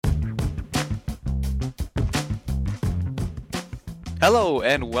Hello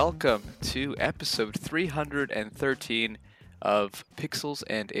and welcome to episode 313 of Pixels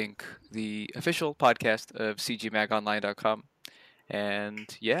and Ink, the official podcast of cgmagonline.com.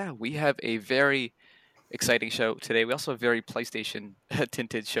 And yeah, we have a very exciting show today. We also have a very PlayStation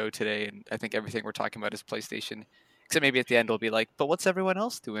tinted show today, and I think everything we're talking about is PlayStation. Except maybe at the end we'll be like, but what's everyone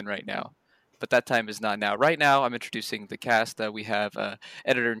else doing right now? But that time is not now. Right now, I'm introducing the cast. We have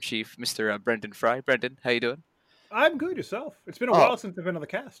editor-in-chief, Mr. Brendan Fry. Brendan, how you doing? I'm good. Yourself? It's been a Oh. while since I've been on the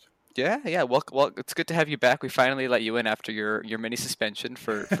cast. Yeah. Well, it's good to have you back. We finally let you in after your mini suspension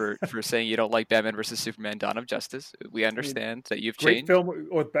for saying you don't like Batman versus Superman: Dawn of Justice. We understand that you've Great changed. film,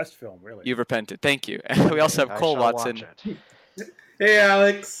 or best film, really. You've repented. Thank you. And we also have Cole Watson. Hey,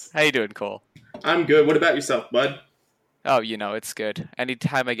 Alex. How you doing, Cole? I'm good. What about yourself, bud? Oh, it's good.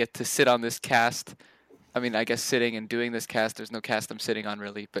 Anytime I get to sit on this cast, I mean, I guess sitting and doing this cast, there's no cast I'm sitting on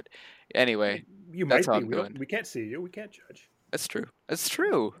really, but anyway, You that's might how be. I'm doing. We can't see you. We can't judge. That's true. That's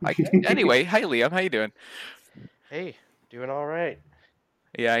true. Anyway, hi Liam, how you doing? Hey, doing all right.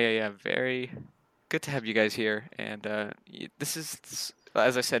 Yeah. Very good to have you guys here. And this is,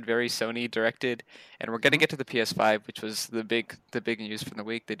 as I said, very Sony directed. And we're going to get to the PS5, which was the big news from the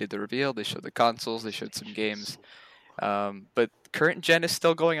week. They did the reveal. They showed the consoles. They showed some games. But current gen is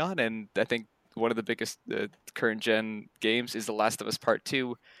still going on. And I think one of the biggest current gen games is The Last of Us Part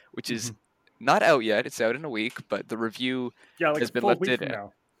 2, which is not out yet. It's out in a week. But the review has been full week lifted. from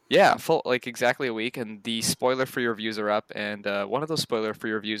now. Yeah, exactly a week, and the spoiler-free reviews are up, and one of those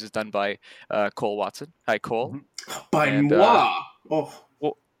spoiler-free reviews is done by Cole Watson. Hi, Cole. By And, moi. Well,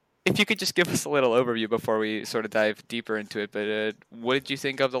 if you could just give us a little overview before we sort of dive deeper into it, but what did you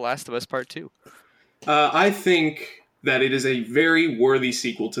think of The Last of Us Part 2? I think that it is a very worthy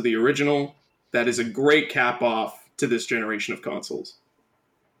sequel to the original. That is a great cap-off to this generation of consoles.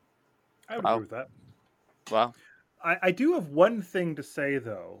 I would Wow. agree with that. Wow. I do have one thing to say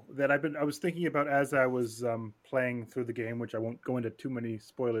though that I was thinking about as I was playing through the game, which I won't go into too many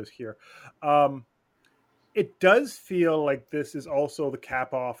spoilers here. It does feel like this is also the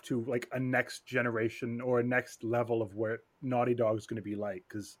cap off to like a next generation or a next level of where Naughty Dog is going to be like,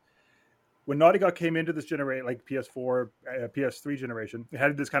 because when Naughty Dog came into this generation, like PS4, PS3 generation, it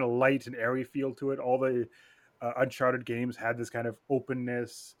had this kind of light and airy feel to it. All the Uncharted games had this kind of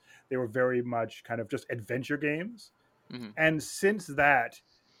openness. They were very much kind of just adventure games. Mhm. And since that,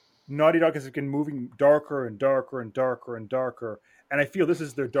 Naughty Dog has been moving darker and darker and darker and darker. And I feel this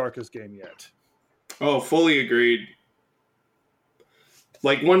is their darkest game yet. Oh, fully agreed.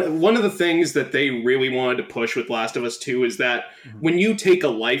 Like one of the things that they really wanted to push with Last of Us 2 is that when you take a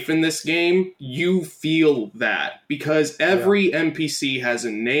life in this game, you feel that. Because every NPC has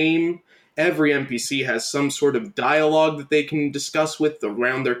a name. Every NPC has some sort of dialogue that they can discuss with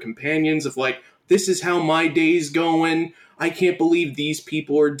around their companions of like, this is how my day's going. I can't believe these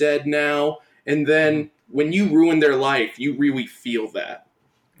people are dead now. And then when you ruin their life, you really feel that.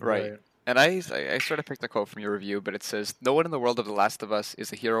 Right. And I sort of picked a quote from your review, but it says, "No one in the world of The Last of Us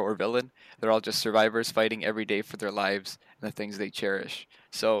is a hero or villain. They're all just survivors fighting every day for their lives and the things they cherish."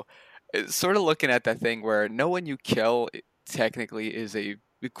 So it's sort of looking at that thing where no one you kill technically is a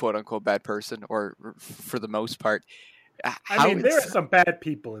quote-unquote bad person, or for the most part. I mean, there are some bad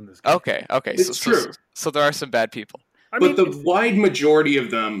people in this game. Okay. It's true. So there are some bad people. But the wide majority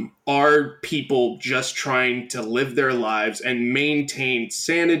of them are people just trying to live their lives and maintain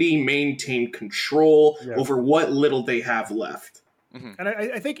sanity, maintain control over what little they have left. Mm-hmm. And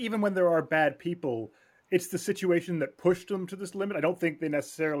I think even when there are bad people, it's the situation that pushed them to this limit. I don't think they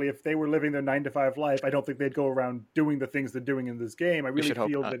necessarily, if they were living their 9-to-5 life, I don't think they'd go around doing the things they're doing in this game. I really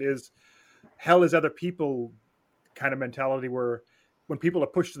feel that is hell is other people kind of mentality where when people are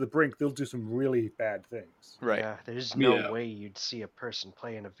pushed to the brink, they'll do some really bad things. Right. Yeah, there's no way you'd see a person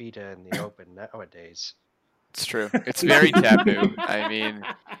playing a Vita in the open nowadays. It's true. It's very taboo. I mean,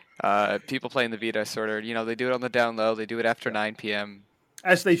 people playing the Vita sort of, they do it on the down low. They do it after 9 p.m.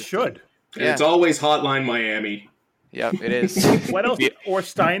 As they should. And it's always Hotline Miami. Yep, it is. What else? Or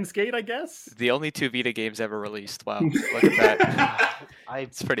Steins Gate, I guess? The only 2 Vita games ever released. Wow, look at that.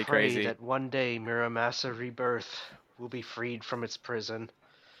 It's pretty crazy. that one day Muramasa Rebirth will be freed from its prison.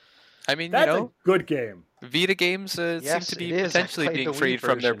 I mean, That's a good game. Vita games seem to be potentially being the freed Wii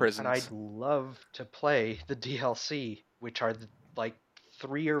from their version, prisons. And I'd love to play the DLC, which are like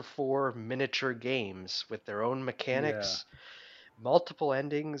 3 or 4 miniature games with their own mechanics, multiple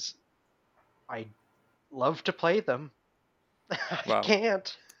endings. I'd love to play them. I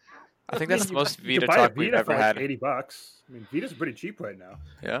can't. I think that's the most Vita buy talk a we've Vita ever for had. like $80. I mean, Vita's pretty cheap right now.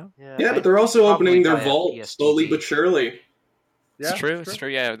 Yeah. Yeah, but they're also opening their vault slowly but surely. It's true. It's true.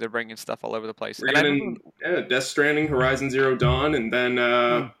 Yeah, they're bringing stuff all over the place. We're getting Death Stranding, Horizon Zero Dawn, and then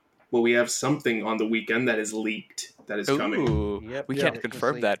well, we have something on the weekend that is leaked that is coming. Yep, we can't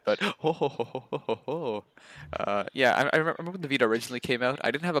confirm that, but yeah, I remember when the Vita originally came out.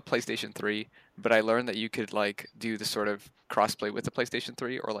 I didn't have a PlayStation 3, but I learned that you could like do the sort of crossplay with the PlayStation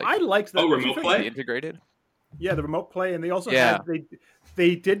 3, or like I liked that. Oh, remote play integrated. Yeah, the remote play, and they also had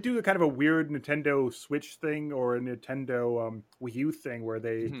they did do a kind of a weird Nintendo Switch thing or a Nintendo Wii U thing where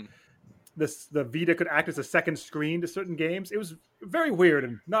they the Vita could act as a second screen to certain games. It was very weird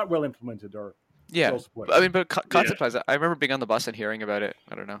and not well implemented or I mean, but concept-wise, I remember being on the bus and hearing about it.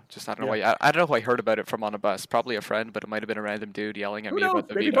 I don't know why. I don't know who I heard about it from on a bus. Probably a friend, but it might have been a random dude yelling at me about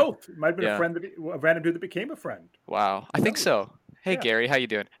the Maybe Vita. both. It might have been a random dude that became a friend. Wow, I think so. Hey Gary, how you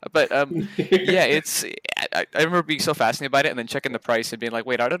doing? But yeah, it's. I remember being so fascinated by it, and then checking the price and being like,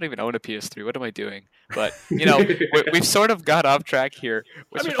 "Wait, I don't even own a PS3. What am I doing?" But you know, we've sort of got off track here.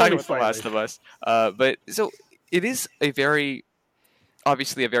 We're talking about The Last of Us. But so it is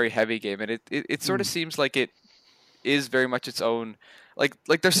obviously a very heavy game, and it sort of seems like it is very much its own. Like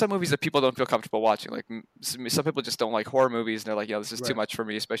there's some movies that people don't feel comfortable watching. Like some people just don't like horror movies, and they're like, "Yeah, this is too much for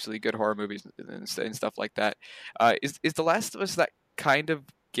me," especially good horror movies and stuff like that. Is The Last of Us that kind of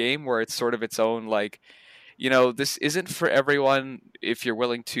game where it's sort of its own, like, you know, this isn't for everyone if you're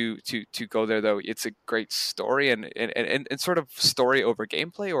willing to go there, though it's a great story and sort of story over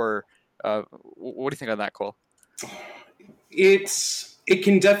gameplay, or what do you think on that, Cole? It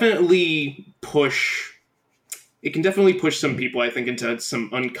can definitely push some people, I think, into some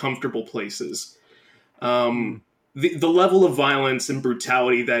uncomfortable places. The level of violence and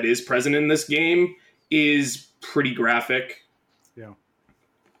brutality that is present in this game is pretty graphic. Yeah.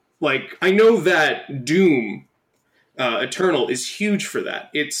 Like, I know that Doom Eternal is huge for that.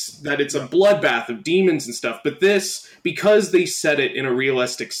 It's a bloodbath of demons and stuff, but this, because they set it in a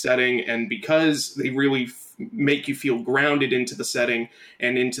realistic setting and because they really make you feel grounded into the setting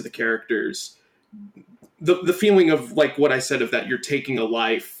and into the characters, the feeling of, like what I said, of that you're taking a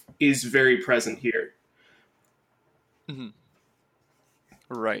life is very present here. Mm-hmm.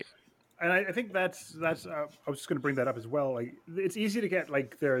 Right. And I think that's I was just going to bring that up as well. Like, it's easy to get,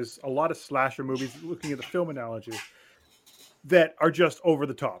 like, there's a lot of slasher movies, looking at the film analogy, that are just over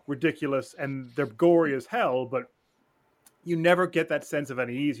the top, ridiculous, and they're gory as hell, but you never get that sense of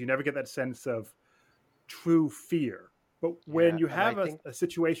unease. You never get that sense of true fear. But when you have a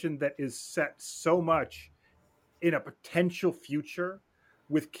situation that is set so much in a potential future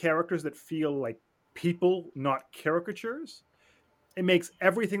with characters that feel like people, not caricatures, it makes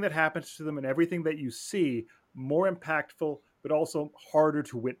everything that happens to them and everything that you see more impactful, but also harder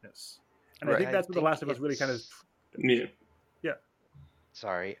to witness. And I think that's what The Last of Us really kind of... Yeah.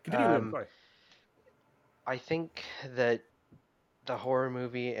 Sorry. Sorry. I think that the horror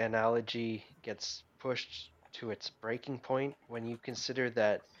movie analogy gets pushed to its breaking point when you consider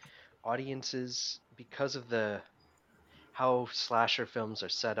that audiences, because of how slasher films are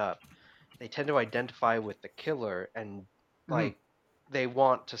set up, they tend to identify with the killer and like they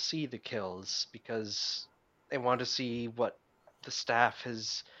want to see the kills because they want to see what the staff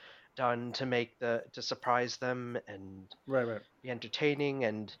has done to surprise them and be entertaining,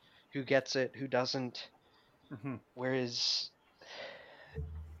 and who gets it, who doesn't. Whereas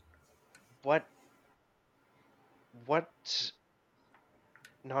what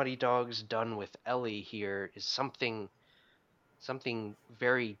Naughty Dog's done with Ellie here is something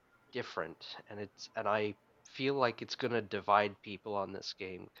very different, and I feel like it's going to divide people on this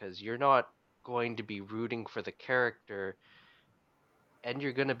game, because you're not going to be rooting for the character, and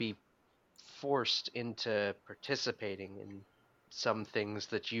you're going to be forced into participating in some things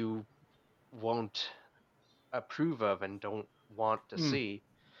that you won't approve of and don't want to see.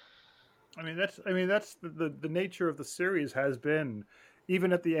 I mean that's the nature of the series has been,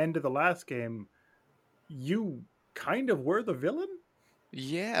 even at the end of the last game, you kind of were the villain.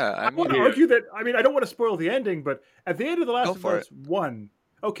 Yeah, I want to argue that. I mean, I don't want to spoil the ending, but at the end of The Last of Us 1,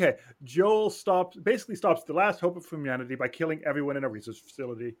 okay, Joel basically stops the last hope of humanity by killing everyone in a research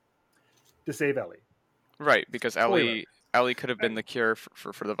facility to save Ellie. Right, because Ellie could have been the cure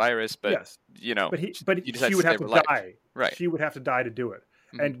for the virus, but yes. You know, but she would have to die. Right, she would have to die to do it,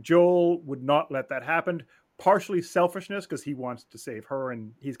 and Joel would not let that happen. Partially selfishness, because he wants to save her,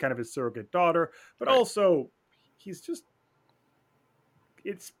 and he's kind of his surrogate daughter, but also he's just.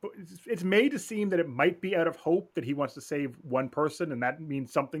 It's made to seem that it might be out of hope that he wants to save one person, and that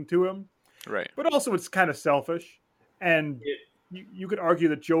means something to him. Right. But also it's kind of selfish, and you could argue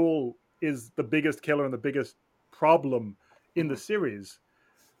that Joel is the biggest killer and the biggest problem in the series.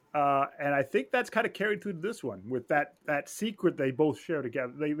 And I think that's kind of carried through to this one with that secret they both share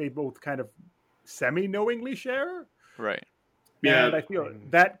together. They both kind of semi-knowingly share. Right. Yeah. And I feel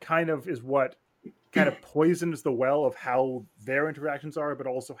that kind of is what kind of poisons the well of how their interactions are, but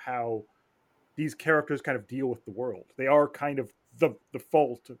also how these characters kind of deal with the world. They are kind of the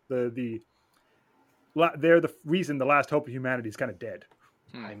fault, they're the reason the last hope of humanity is kind of dead.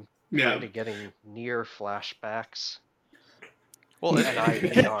 I'm kind of getting near flashbacks. Well, and I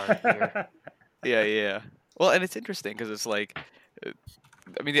here. Yeah. Well, and it's interesting because it's like,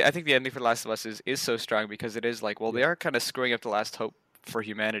 I mean, I think the ending for The Last of Us is so strong because it is like, well, they are kind of screwing up the last hope for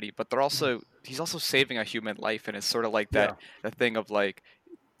humanity, but they're also he's also saving a human life, and it's sort of like that thing of like,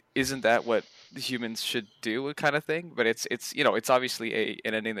 isn't that what humans should do, kind of thing? But it's it's obviously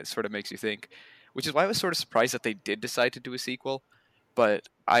an ending that sort of makes you think, which is why I was sort of surprised that they did decide to do a sequel. But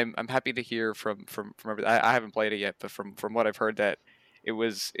I'm happy to hear from everything. I haven't played it yet, but from what I've heard, that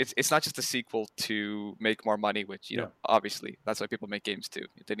it's not just a sequel to make more money, which obviously that's why people make games too.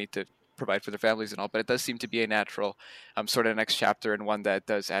 They need to provide for their families and all. But it does seem to be a natural sort of next chapter, and one that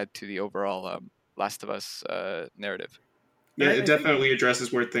does add to the overall Last of Us narrative. Yeah, it definitely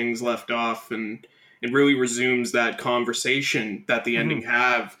addresses where things left off, and it really resumes that conversation that the ending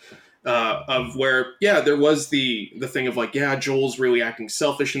have. Of where, there was the thing of like, Joel's really acting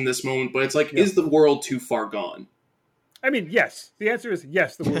selfish in this moment, but it's like, is the world too far gone? I mean, yes. The answer is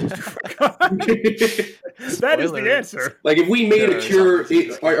yes, the world is too far gone. That is the answer. Like, if we made a cure,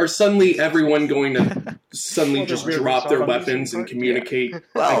 are suddenly everyone going to suddenly just drop their weapons and communicate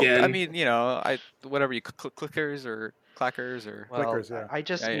again? I mean, whatever you clickers or clackers or clickers. I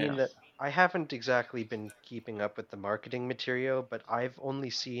just mean that I haven't exactly been keeping up with the marketing material, but I've only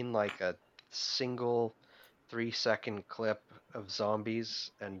seen like a single 3-second clip of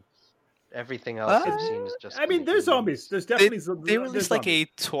zombies, and everything else I've seen is just. I mean, there's zombies. There's definitely they released like a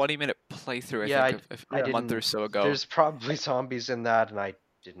 20-minute playthrough. I think a month or so ago. There's probably zombies in that, and I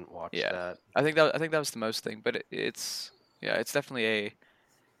didn't watch that. I think that was the most thing, but it's definitely a.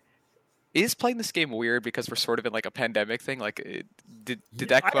 Is playing this game weird because we're sort of in like a pandemic thing? Like, did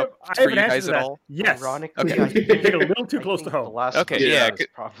that come up for you guys at all? Yes. Ironically, I think a little too close to home. The last one is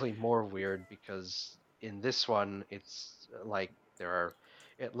probably more weird because in this one, it's like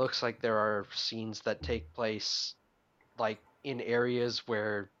it looks like there are scenes that take place like in areas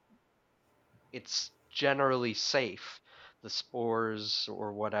where it's generally safe. The spores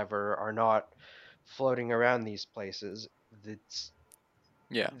or whatever are not floating around these places. It's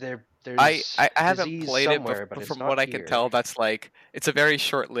I haven't played it, but from what I can tell, that's like it's a very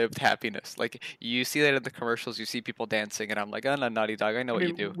short-lived happiness. Like you see that in the commercials, you see people dancing, and I'm like, oh no, Naughty Dog, I know what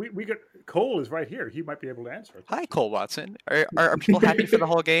you do. We got Cole is right here. He might be able to answer it. Hi, Cole Watson. Are people happy for the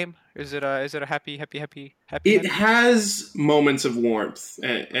whole game? Is it a happy? It has moments of warmth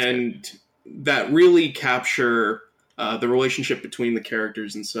and that really capture the relationship between the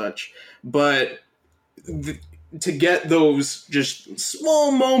characters and such, but. To get those just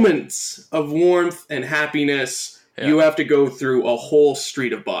small moments of warmth and happiness, you have to go through a whole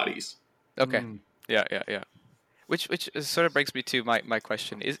street of bodies. Okay. Yeah. Which sort of brings me to my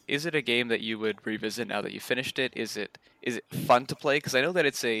question. Is it a game that you would revisit now that you finished it? Is it fun to play? Because I know that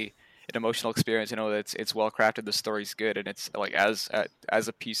it's an emotional experience. I know that it's well crafted, the story's good, and it's like as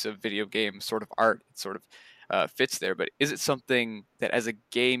a piece of video game sort of art, it sort of fits there. But is it something that as a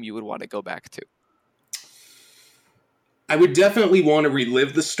game you would want to go back to? I would definitely want to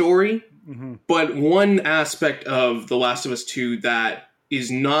relive the story, but one aspect of The Last of Us 2 that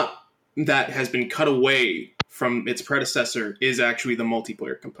has been cut away from its predecessor is actually the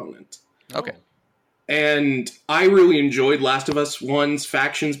multiplayer component. Okay. And I really enjoyed Last of Us 1's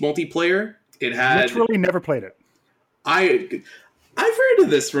Factions multiplayer. It had literally never played it. I've heard of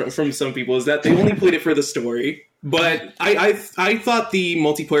this from some people, is that they only played it for the story, but I thought the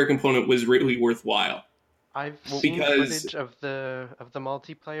multiplayer component was really worthwhile. I've seen footage of the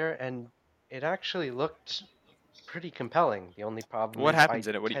multiplayer, and it actually looked pretty compelling. The only problem what is happens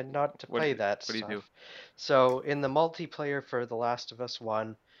I in it? tend not to play that stuff. What do you do? So in the multiplayer for The Last of Us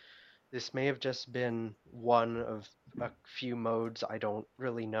 1, this may have just been one of a few modes, I don't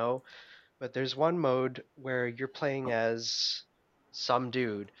really know. But there's one mode where you're playing as some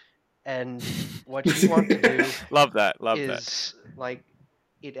dude, and what you want to do love that. Is like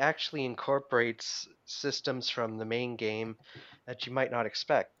it actually incorporates systems from the main game that you might not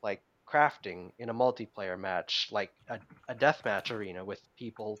expect, like crafting in a multiplayer match, like a deathmatch arena with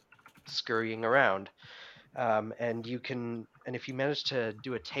people scurrying around. And if you manage to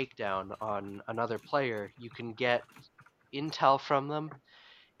do a takedown on another player, you can get intel from them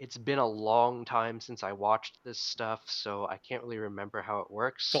it's been a long time since I watched this stuff, so I can't really remember how it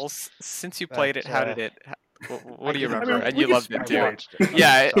works. Well, since you played it, how did it? What do you didn't remember? play it. And you loved I it mean, too. watched it.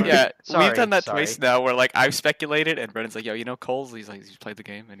 Yeah, Sorry. yeah. Sorry, We've done that sorry. twice now, where like I've speculated, and Brendan's like, "Yo, you know Coles?" He's like, "He's played the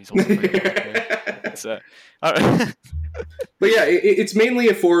game, and he's also played the game." So, But yeah, it's mainly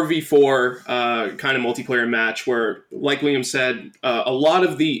a 4v4 kind of multiplayer match where, like Liam said, a lot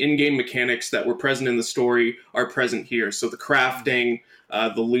of the in-game mechanics that were present in the story are present here. So the crafting,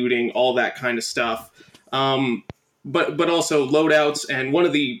 the looting, all that kind of stuff. But also loadouts. And one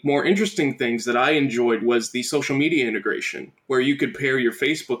of the more interesting things that I enjoyed was the social media integration, where you could pair your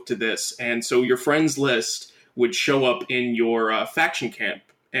Facebook to this. And so your friends list would show up in your faction camp.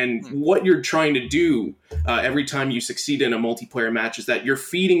 And what you're trying to do every time you succeed in a multiplayer match is that you're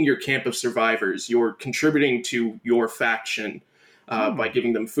feeding your camp of survivors. You're contributing to your faction by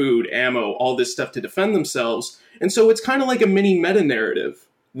giving them food, ammo, all this stuff to defend themselves. And so it's kind of like a mini meta narrative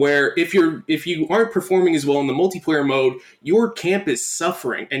where if you aren't performing as well in the multiplayer mode, your camp is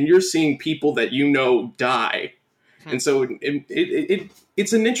suffering and you're seeing people that you know die. And so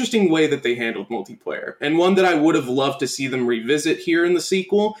it's an interesting way that they handled multiplayer, and one that I would have loved to see them revisit here in the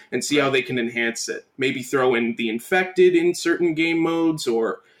sequel and see how they can enhance it. Maybe throw in the infected in certain game modes,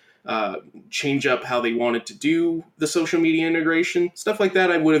 or change up how they wanted to do the social media integration. Stuff like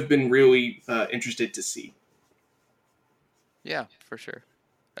that I would have been really interested to see. yeah, for sure.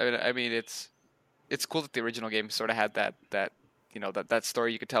 I mean, it's cool that the original game sort of had that that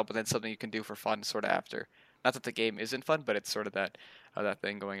story you could tell, but then something you can do for fun sort of after. Not that the game isn't fun, but it's sort of that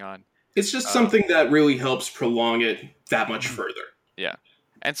thing going on. It's just something that really helps prolong it that much further. Yeah.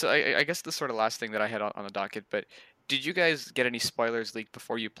 And so I guess the sort of last thing that I had on the docket, but did you guys get any spoilers leaked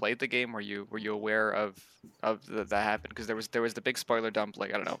before you played the game? Were you aware of that happened? Because there was the big spoiler dump,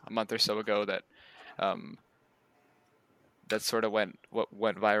 like, I don't know, a month or so ago that that sort of went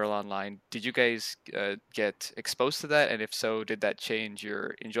viral online. Did you guys get exposed to that? And if so, did that change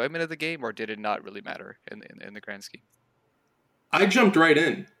your enjoyment of the game, or did it not really matter in the grand scheme? I jumped right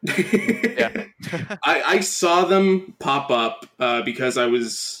in. Yeah. I saw them pop up because I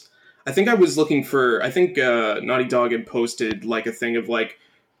think looking for, I think Naughty Dog had posted like a thing of like,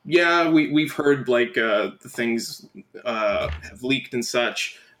 yeah, we've heard like the things have leaked and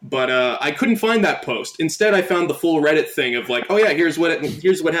such. But I couldn't find that post. Instead, I found the full Reddit thing of like, oh yeah, here's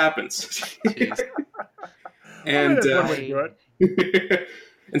what happens. And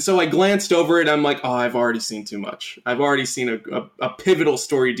and so I glanced over it. I'm like, oh, I've already seen too much. I've already seen a pivotal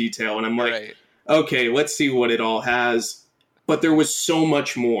story detail, and I'm like, okay, let's see what it all has. But there was so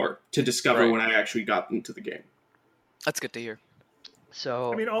much more to discover when I actually got into the game. That's good to hear. I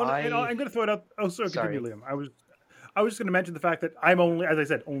So mean, I'm going to throw it up. Oh, sorry, continue, Liam. I was just going to mention the fact that I'm only, as I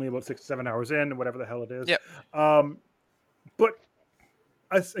said, only about 6 to 7 hours in, whatever the hell it is. Yeah. But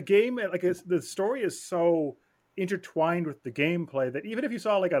as a game, like the story is so intertwined with the gameplay that even if you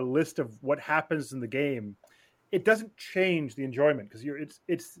saw like a list of what happens in the game, it doesn't change the enjoyment because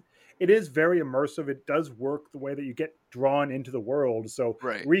it is very immersive. It does work the way that you get drawn into the world. So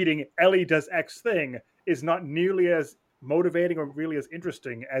reading Ellie does X thing is not nearly as motivating or really as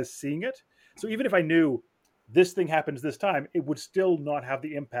interesting as seeing it. So even if I knew this thing happens this time, it would still not have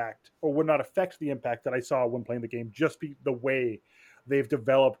the impact or would not affect the impact that I saw when playing the game, just be the way they've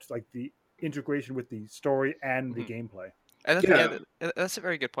developed like the integration with the story and the gameplay. And that's a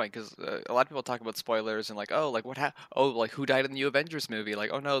very good point, because a lot of people talk about spoilers and like, oh, like like who died in the new Avengers movie?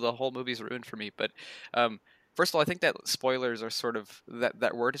 Like, oh no, the whole movie's ruined for me. But first of all, I think that spoilers are sort of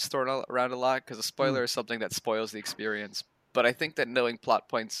that word is thrown around a lot, because a spoiler is something that spoils the experience. But I think that knowing plot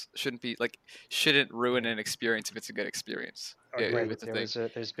points shouldn't ruin an experience if it's a good experience. Right.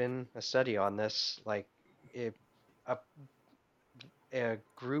 There's been a study on this, like a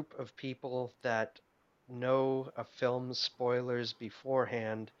group of people that know a film's spoilers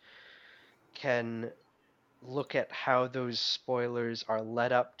beforehand can look at how those spoilers are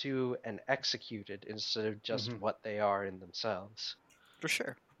led up to and executed instead of just what they are in themselves. For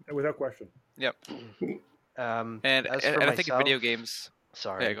sure. Without question. Yep. And I think in video games...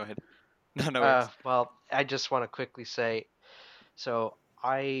 Sorry. Yeah, go ahead. No. Well, I just want to quickly say, so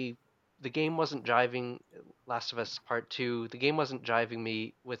the game wasn't driving Last of Us Part 2. The game wasn't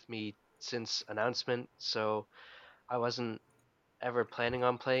driving with me since announcement, so I wasn't ever planning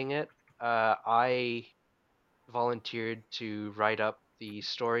on playing it. I volunteered to write up the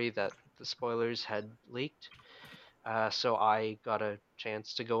story that the spoilers had leaked, so I got a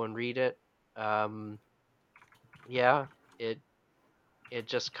chance to go and read it. It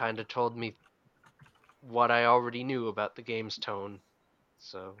just kind of told me what I already knew about the game's tone.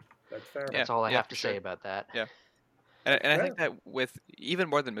 So that's fair. That's all I have to say about that. Yeah. And I Yeah. think that with even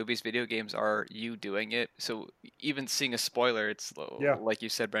more than movies, video games are you doing it. So even seeing a spoiler, it's Yeah. like you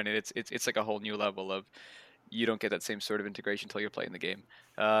said, Brendan. It's like a whole new level of you don't get that same sort of integration until you're playing the game.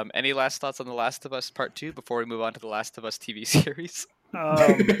 Any last thoughts on The Last of Us Part 2 before we move on to The Last of Us TV series?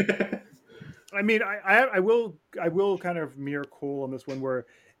 I mean, I will kind of mirror Cole on this one, where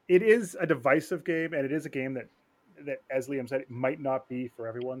it is a divisive game, and it is a game that as Liam said, it might not be for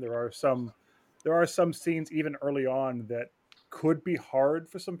everyone. There are some scenes even early on that could be hard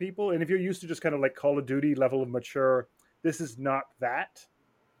for some people, and if you're used to just kind of like Call of Duty level of mature, this is not that.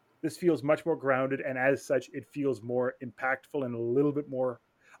 This feels much more grounded, and as such, it feels more impactful and a little bit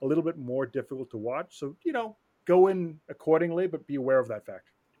more difficult to watch. So go in accordingly, but be aware of that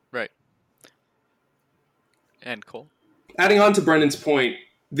fact. Right. And Cole? Adding on to Brendan's point,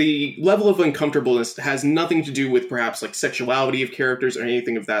 the level of uncomfortableness has nothing to do with perhaps like sexuality of characters or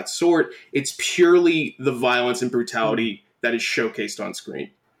anything of that sort. It's purely the violence and brutality that is showcased on screen.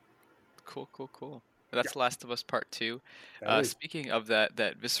 Cool. That's Last of Us Part 2. That is. Speaking of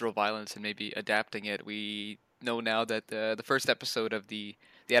that visceral violence and maybe adapting it, we know now that the first episode of the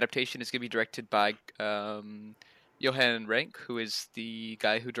adaptation is going to be directed by Johan Renck, who is the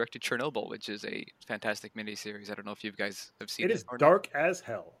guy who directed Chernobyl, which is a fantastic miniseries. I don't know if you guys have seen it. It is dark as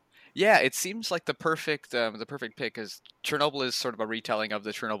hell. Yeah, it seems like the perfect pick, because Chernobyl is sort of a retelling of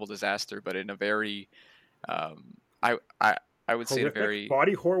the Chernobyl disaster, but in a very, I would say in a very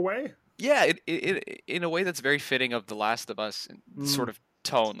body horror way. Yeah, it in a way that's very fitting of The Last of Us sort of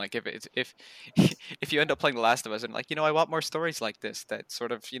tone. Like if if you end up playing The Last of Us and like I want more stories like this that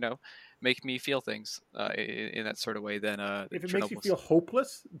sort of make me feel things in that sort of way, then if it makes you feel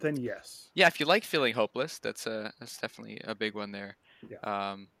hopeless, then yes. Yeah, if you like feeling hopeless, that's definitely a big one there.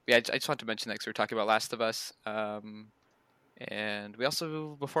 Yeah. I just want to mention that because we're talking about Last of Us. And we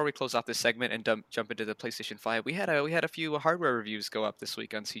also, before we close off this segment and jump into the PlayStation 5, we had a few hardware reviews go up this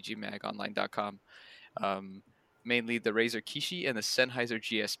week on cgmagonline.com. Mainly the Razer Kishi and the Sennheiser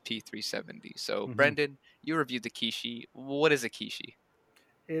GSP 370. So, Brendan, you reviewed the Kishi. What is a Kishi?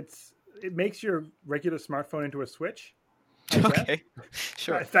 It makes your regular smartphone into a Switch. Okay,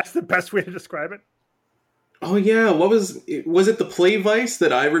 sure. That's the best way to describe it. Oh yeah, was it the Play Vice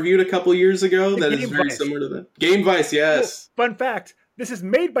that I reviewed a couple years ago? That is very similar to that. Game Vice, yes. Fun fact: this is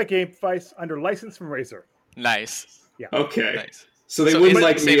made by Game Vice under license from Razer. Nice. Yeah. Okay. Nice. So they wouldn't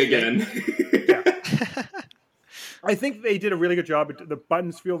like me again. Yeah. I think they did a really good job. The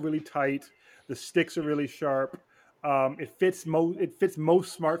buttons feel really tight. The sticks are really sharp. It fits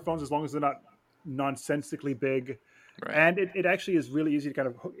most smartphones as long as they're not nonsensically big. Right. And it actually is really easy to kind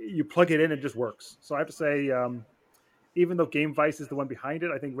of, you plug it in and it just works. So I have to say, even though Game Vice is the one behind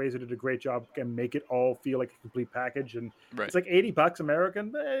it, I think Razer did a great job and make it all feel like a complete package. And It's like $80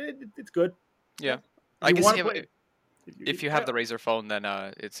 American. It's good. Yeah. I can see if you have the Razer phone, then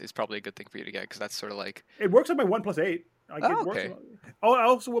it's probably a good thing for you to get, because that's sort of like... It works on my OnePlus 8. Okay. I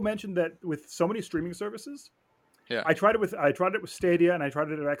also will mention that with so many streaming services, yeah, I tried it with Stadia and I tried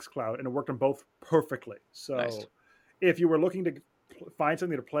it with xCloud, and it worked on both perfectly. So nice. If you were looking to find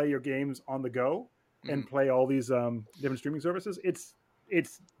something to play your games on the go and play all these different streaming services, it's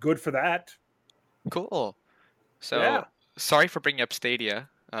good for that. Cool. So sorry for bringing up Stadia.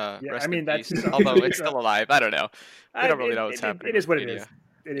 I mean, that's although it's still alive. I don't know. I don't really know what's happening. It is what Stadia.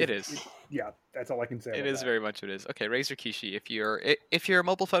 it is. Yeah, that's all I can say. It is very much it is. Okay, Razer Kishi. If you're a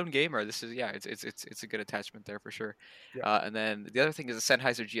mobile phone gamer, this is it's a good attachment there for sure. Yeah. And then the other thing is the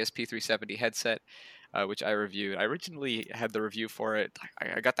Sennheiser GSP 370 headset, which I reviewed. I originally had the review for it.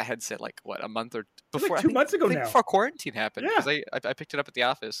 I got the headset a month or before. Like 2 months ago now. Before quarantine happened. Yeah. Because I picked it up at the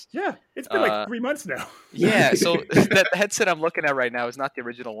office. Yeah, it's been like 3 months now. Yeah. So that headset I'm looking at right now is not the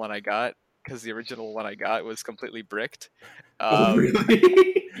original one I got, because the original one I got was completely bricked.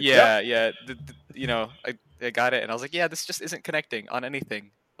 Really? Yeah. I got it and I was like, yeah, this just isn't connecting on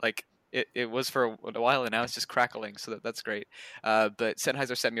anything. Like it was for a while and now it's just crackling. So that's great. But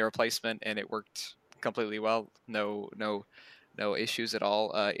Sennheiser sent me a replacement and it worked completely well. No issues at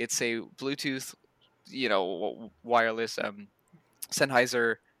all. It's a Bluetooth, wireless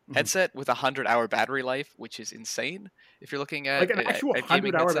Sennheiser headset with 100-hour battery life, which is insane. If you're looking at like an actual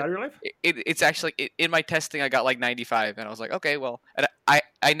 100-hour battery life, it's actually in my testing I got like 95, and I was like, okay, well, and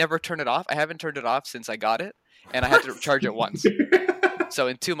I never turned it off. I haven't turned it off since I got it, and I had to charge it once. So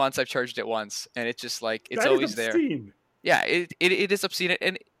in 2 months I've charged it once, and it's just like it's always there. Yeah, it is obscene,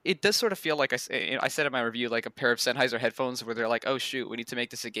 and it does sort of feel like I said in my review, like a pair of Sennheiser headphones where they're like, oh shoot, we need to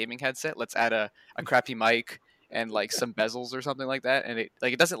make this a gaming headset. Let's add a crappy mic and like some bezels or something like that, and it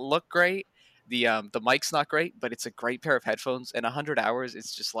doesn't look great. The mic's not great, but it's a great pair of headphones, and 100 hours,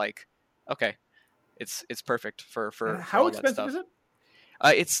 it's just like, okay, it's perfect for How all that expensive stuff. is it?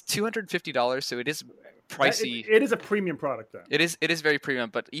 It's $250, so it is pricey. It is a premium product then. It is very premium,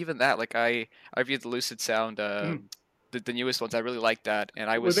 but even that, like I reviewed the Lucid Sound, the newest ones. I really liked that, and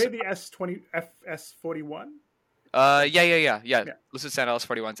I Were was they the S20 FS41? yeah. Lucid Sound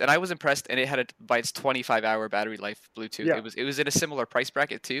LS41s, and I was impressed. And it had by its 25-hour battery life Bluetooth. Yeah. It was in a similar price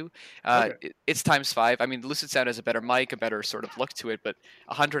bracket too. Okay. It's ×5. I mean, the Lucid Sound has a better mic, a better sort of look to it, but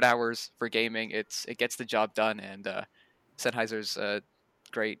 100 hours for gaming, it gets the job done. And Sennheiser's a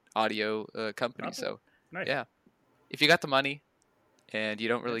great audio company, Okay. so Nice. yeah, if you got the money and you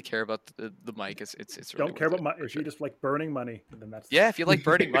don't really care about the mic, it's really Don't care worth about it, money. If sure. you just like burning money, then that's Yeah, if you like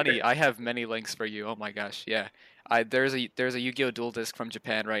burning money, I have many links for you. Oh my gosh, yeah. There's a Yu-Gi-Oh! Dual Disc from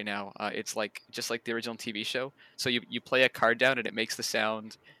Japan right now. It's like just like the original TV show. So you play a card down and it makes the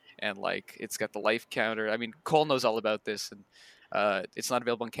sound, and like it's got the life counter. I mean, Cole knows all about this, and it's not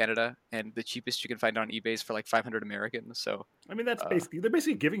available in Canada. And the cheapest you can find on eBay is for like 500 American. So I mean, that's they're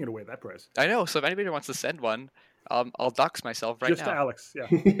basically giving it away at that price. I know. So if anybody wants to send one, I'll dox myself right Just now. to Alex, yeah.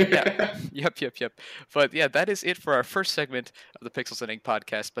 Yeah. Yep. But yeah, that is it for our first segment of the Pixels and Ink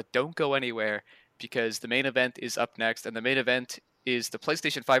podcast. But don't go anywhere, because the main event is up next, and the main event is the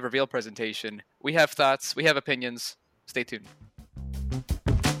PlayStation 5 reveal presentation. We have thoughts, we have opinions. Stay tuned.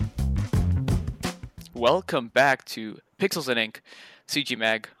 Welcome back to Pixels and Ink, CG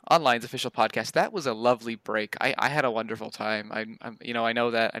Mag Online's official podcast. That was a lovely break. I had a wonderful time. I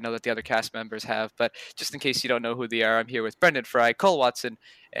know that the other cast members have, but just in case you don't know who they are, I'm here with Brendan Fry, Cole Watson,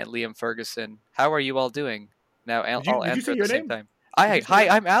 and Liam Ferguson. How are you all doing? Now, I'll Did you answer say at your the same name? time. Hi,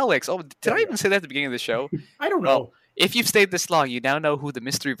 I'm Alex. Oh, did I Yeah. even say that at the beginning of the show? I don't Well, know. if you've stayed this long, you now know who the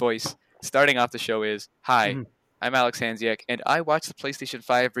mystery voice starting off the show is. Hi, Mhm. I'm Alex Hanziak, and I watched the PlayStation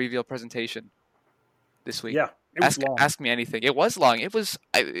 5 reveal presentation this week. Yeah, it was long. Ask me anything. It was long. It was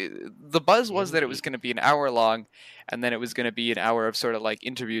the buzz was that it was going to be an hour long, and then it was going to be an hour of sort of like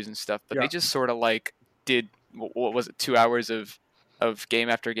interviews and stuff. But Yeah. they just sort of like did what was it? 2 hours of game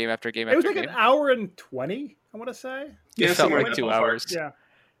after game after game It was after like game. an hour and 20, I want to say. It Yeah, felt somewhere like in that 2 ballpark. hours. Yeah.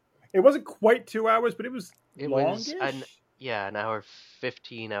 It wasn't quite 2 hours, but it was It longish. was an hour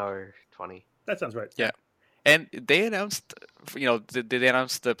 15, hour 20. That sounds right. Yeah. And they announced, they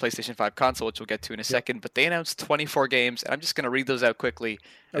announced the PlayStation 5 console, which we'll get to in a second, but they announced 24 games, and I'm just going to read those out quickly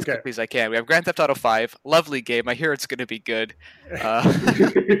as I can. We have Grand Theft Auto 5, lovely game. I hear it's going to be good.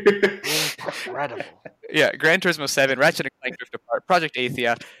 Incredible. Yeah, Gran Turismo 7, Ratchet & Clank Rift Apart, Project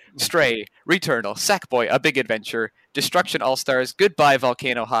Athia, Stray, Returnal, Sackboy, A Big Adventure, Destruction All-Stars, Goodbye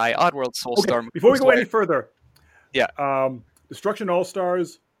Volcano High, Oddworld Soulstorm. Before we go any further, Yeah. Destruction All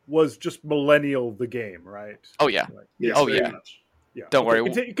Stars was just Millennial the game, right? Oh, yeah. Yes, Oh, very yeah. much. Yeah. Don't worry.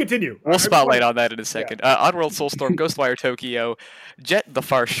 Continue. We'll spotlight on that in a second. Oddworld Soulstorm, Ghostwire Tokyo, Jet the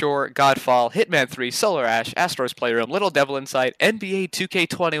Far Shore, Godfall, Hitman 3, Solar Ash, Astro's Playroom, Little Devil Inside, NBA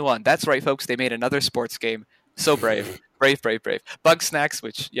 2K21. That's right, folks. They made another sports game. So brave. Brave. Bug Snacks,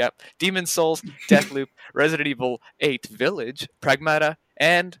 which, Demon Souls, Deathloop, Resident Evil 8 Village, Pragmata,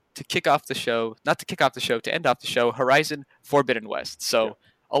 and to end off the show, Horizon Forbidden West. So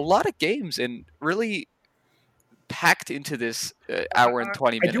a lot of games, and really packed into this hour and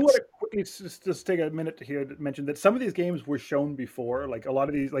 20 minutes. I do want to quickly just take a minute here to mention that some of these games were shown before. Like a lot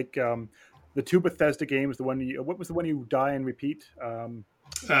of these, like the two Bethesda games. What was the one you die and repeat?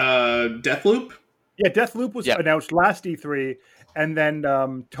 Deathloop? Yeah, Deathloop was announced last E3, and then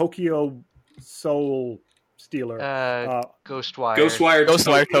Tokyo Soul Stealer. Ghostwire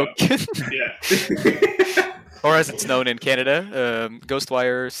Tokyo. Yeah. Or as it's known in Canada,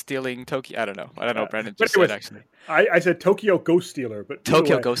 Ghostwire Stealing Tokyo. I don't know. Brandon just said, actually. I said Tokyo Ghost Stealer, but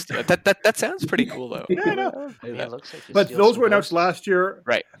Tokyo Ghost Stealer. That sounds pretty cool, though. Yeah, no. Yeah, it looks like But those were announced last year.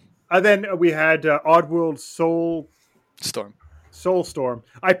 Right. And then we had Oddworld Soulstorm.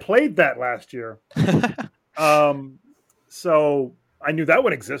 I played that last year. So I knew that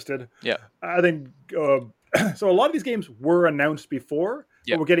one existed. Yeah. I think so. A lot of these games were announced before,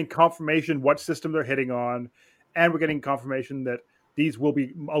 but we're getting confirmation what system they're hitting on, and we're getting confirmation that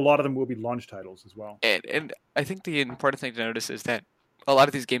a lot of them will be launch titles as well. And I think the important thing to notice is that a lot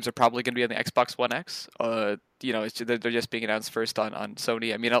of these games are probably going to be on the Xbox One X. They're just being announced first on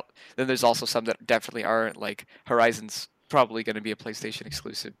Sony. I mean, then there's also some that definitely aren't, like Horizon's probably going to be a PlayStation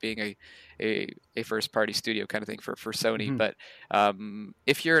exclusive, being a first party studio kind of thing for Sony. Mm-hmm. But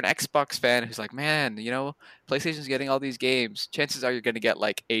if you're an Xbox fan who's like, man, PlayStation's getting all these games, chances are you're going to get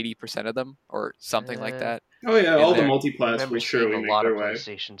like 80% of them or something like that. Oh yeah, all the there. multiplats will surely a make lot their of way.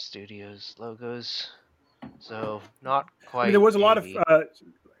 PlayStation Studios logos, so not quite. I mean, there was a lot of 80.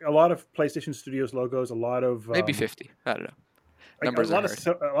 PlayStation Studios logos, a lot of Maybe 50. I don't know. Like Numbers a lot are of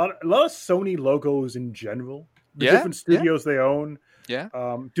hard. a lot of Sony logos in general. The Yeah, different studios they own. Yeah.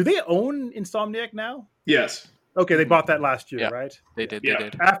 Do they own Insomniac now? Yes. Okay, they bought that last year, Yeah, right? They did. Yeah.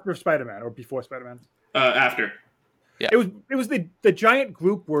 They did. After Spider-Man or before Spider-Man. After. Yeah. It was the giant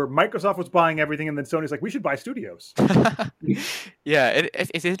group where Microsoft was buying everything, and then Sony's like, we should buy studios. Yeah,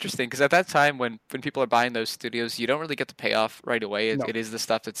 it's interesting because at that time when people are buying those studios, you don't really get the payoff right away. No. It is the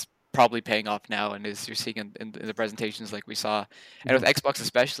stuff that's probably paying off now, and as you're seeing in the presentations like we saw, and with Xbox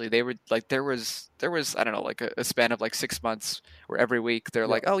especially, they were like there was I don't know, like a span of like 6 months where every week they're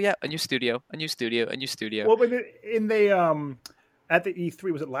like, oh yeah, a new studio, a new studio, a new studio. Well, but at the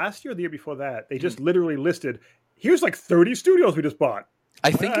E3, was it last year or the year before that? They just literally listed, here's like 30 studios we just bought. I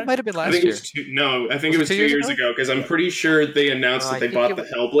think it might have been I last think year. I think it was 2 years ago because I'm pretty sure they announced No, that they I bought think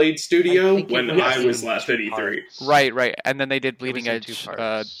the Hellblade studio I think when it I was in last two at E3. parts. Right, and then they did Bleeding in two Edge.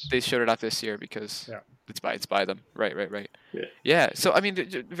 parts. They showed it off this year because it's by them. Right. Yeah. So I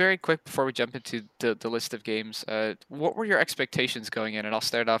mean, very quick before we jump into the list of games, what were your expectations going in? And I'll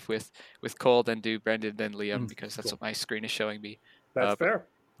start off with Cole, then do Brendan, then Liam, because that's what my screen is showing me. That's fair.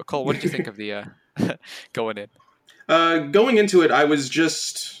 But Cole, what did you think of the going in? Going into it, I was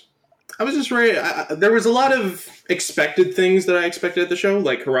just ready. There was a lot of expected things that I expected at the show,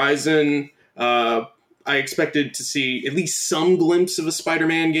 like Horizon. I expected to see at least some glimpse of a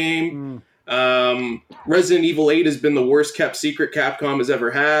Spider-Man game. Resident Evil 8 has been the worst kept secret Capcom has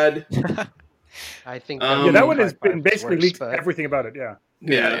ever had. I think that one has been basically worse, leaked but- everything about it, yeah.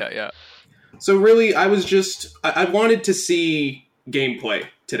 Yeah. So really, I wanted to see gameplay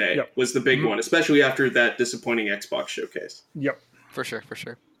today. Yep. Was the big one, especially after that disappointing Xbox showcase. Yep. For sure.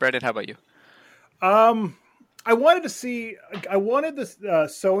 Brendan, how about you? I wanted this Sony,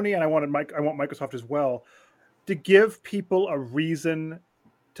 and I want Microsoft as well, to give people a reason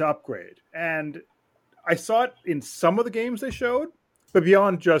to upgrade. And I saw it in some of the games they showed, but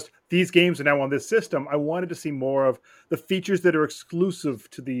beyond just these games are now on this system, I wanted to see more of the features that are exclusive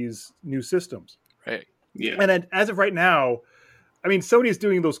to these new systems. Right. Yeah. And as of right now, I mean, Sony is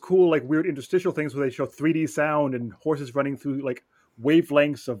doing those cool, like, weird interstitial things where they show 3D sound and horses running through, like,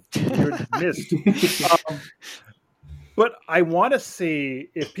 wavelengths of weird mist. But I want to see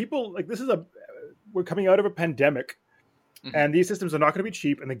if people, like, we're coming out of a pandemic, and these systems are not going to be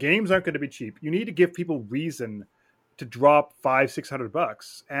cheap, and the games aren't going to be cheap. You need to give people reason to drop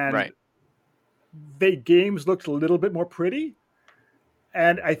 $500-$600, and the games looked a little bit more pretty.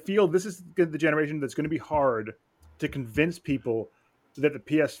 And I feel this is the generation that's going to be hard to convince people that the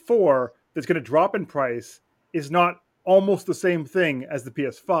PS4 that's going to drop in price is not almost the same thing as the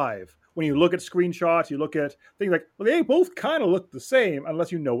PS5. When you look at screenshots, you look at things like, well, they both kind of look the same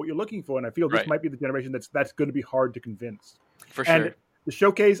unless you know what you're looking for. And I feel this might be the generation that's going to be hard to convince. For sure. And the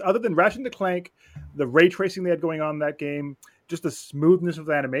showcase, other than Ratchet and Clank, the ray tracing they had going on in that game, just the smoothness of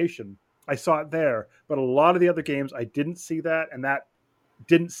the animation, I saw it there. But a lot of the other games, I didn't see that, and that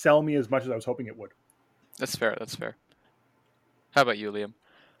didn't sell me as much as I was hoping it would. That's fair. How about you, Liam?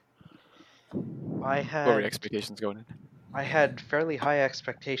 What were your expectations going in? I had fairly high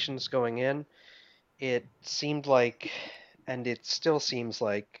expectations going in. It seemed like, and it still seems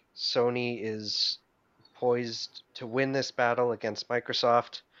like, Sony is poised to win this battle against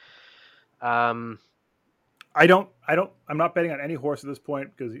Microsoft. I'm not betting on any horse at this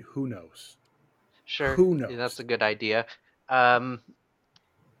point because who knows? Sure. Who knows? That's a good idea.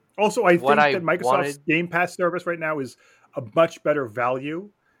 Also, I think that Microsoft's Game Pass service right now is a much better value.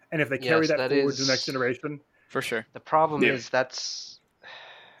 And if they carry that forward to the next generation. For sure. The problem is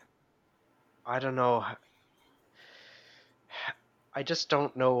I don't know. I just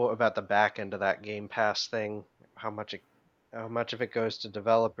don't know about the back end of that Game Pass thing. How much of it goes to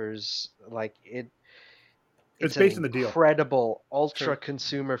developers? Like it's based on the deal. Incredible, ultra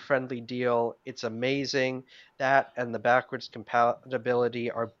consumer friendly deal. It's amazing. That and the backwards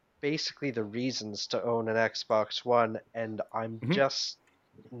compatibility are basically the reasons to own an Xbox One, and I'm just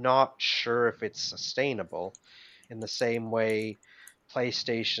not sure if it's sustainable in the same way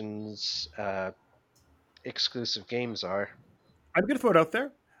PlayStation's exclusive games are. I'm going to throw it out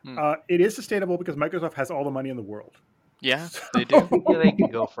there. It is sustainable because Microsoft has all the money in the world. Yeah, they do. Yeah, they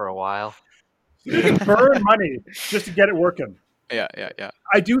can go for a while. They can burn money just to get it working. Yeah.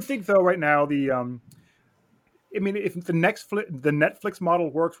 I do think, though, right now, if the Netflix model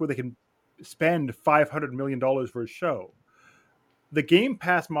works where they can spend $500 million for a show, the Game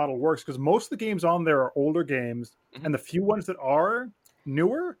Pass model works because most of the games on there are older games, and the few ones that are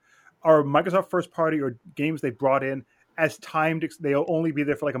newer are Microsoft first party or games they brought in as timed. They'll only be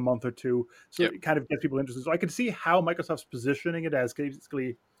there for like a month or two, so it kind of gets people interested. So I can see how Microsoft's positioning it as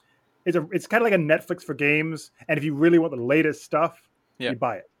basically it's kind of like a Netflix for games, and if you really want the latest stuff, Yeah. you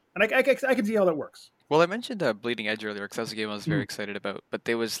buy it. And I can see how that works. Well, I mentioned Bleeding Edge earlier because that was a game I was very excited about. But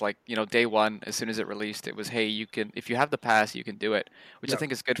there was like, day one, as soon as it released, it was, hey, you can, if you have the pass, you can do it, which I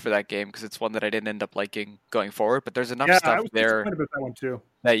think is good for that game because it's one that I didn't end up liking going forward. But there's enough stuff there about that one too.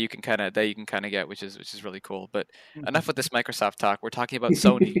 that you can kind of get, which is really cool. But enough with this Microsoft talk. We're talking about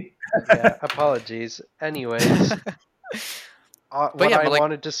Sony. Yeah, apologies. Anyways, I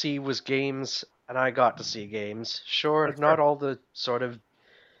wanted to see was games, and I got to see games. Sure, That's not fair. all the sort of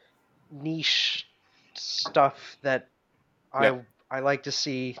niche stuff that I like to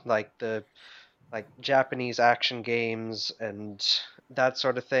see, like the Japanese action games and that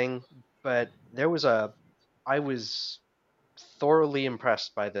sort of thing. But I was thoroughly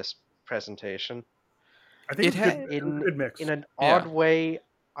impressed by this presentation. I think it's a good mix. In an odd way,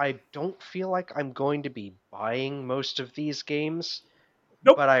 I don't feel like I'm going to be buying most of these games.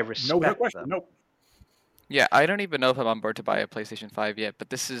 Nope. But I respect them. Nope. Yeah, I don't even know if I'm on board to buy a PlayStation 5 yet, but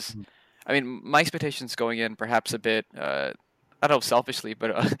this is, I mean, my expectations going in perhaps a bit, I don't know, selfishly,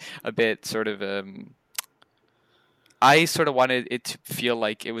 but a bit sort of, I sort of wanted it to feel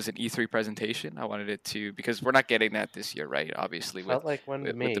like it was an E3 presentation. I wanted it to, because we're not getting that this year, right? Obviously, with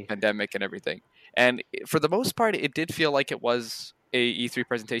the pandemic and everything. And for the most part, it did feel like it was a E3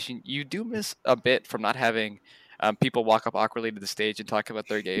 presentation. You do miss a bit from not having people walk up awkwardly to the stage and talk about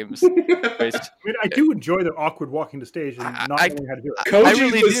their games. I do enjoy the awkward walking to stage and not knowing how to do it.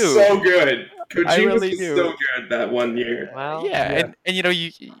 Koji was so good. Koji was so good that one year. Well, and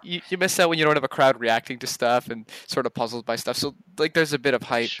you miss out when you don't have a crowd reacting to stuff and sort of puzzled by stuff. So like, there's a bit of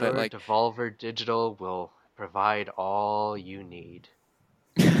hype. Sure, but like, Devolver Digital will provide all you need.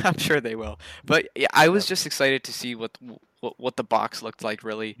 I'm sure they will. But yeah, I was just excited to see what the box looked like,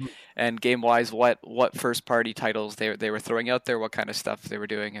 really, and game wise, what first party titles they were throwing out there, what kind of stuff they were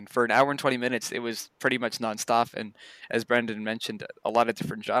doing. And for an hour and 20 minutes, it was pretty much nonstop. And as Brendan mentioned, a lot of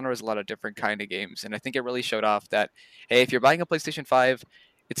different genres, a lot of different kind of games. And I think it really showed off that, hey, if you're buying a PlayStation 5,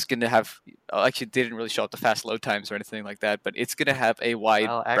 it's going to have, actually, they didn't really show up the fast load times or anything like that, but it's going to have a wide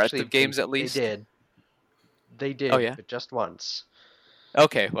breadth of games at least. They did. Oh, yeah? But just once.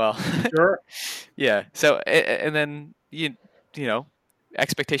 Okay, well, Sure. Yeah. So, and then you know,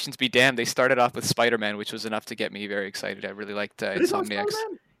 expectations be damned. They started off with Spider-Man, which was enough to get me very excited. I really liked Insomniac's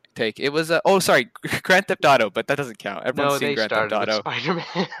take. It was Grand Theft Auto, but that doesn't count. Everyone's seen Grand Theft Auto.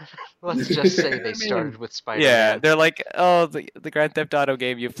 Spider-Man. Let's just say they started with Spider-Man. Yeah, they're like, oh, the Grand Theft Auto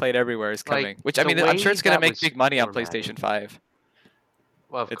game you've played everywhere is coming. Which I mean, I'm sure it's gonna make big money on PlayStation 5.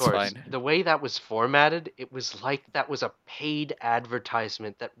 Well, of course. Fine. The way that was formatted, it was like that was a paid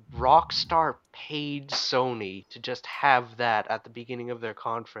advertisement that Rockstar paid Sony to just have that at the beginning of their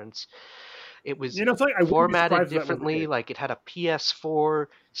conference. It was formatted differently, like it had a PS4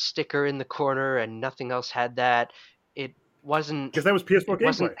 sticker in the corner and nothing else had that. It wasn't, because that was PS4 gameplay. It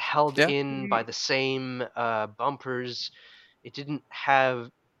wasn't held in by the same bumpers. It didn't have...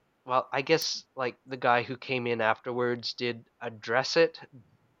 Well, I guess like the guy who came in afterwards did address it,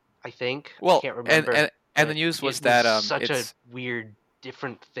 I think. Well, I can't remember. And the news was that such a weird,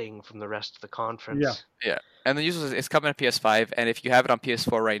 different thing from the rest of the conference. Yeah. And the news was it's coming to PS5, and if you have it on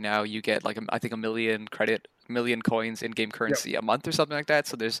PS4 right now, you get like I think 1 million coins in game currency a month or something like that.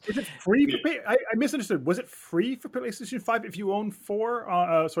 So there's. Is it free for I misunderstood. Was it free for PlayStation 5 if you own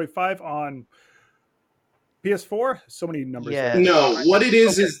 5 on PS4? So many numbers. Yeah. No, what it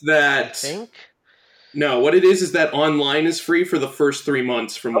is that... I think? No, what it is that online is free for the first 3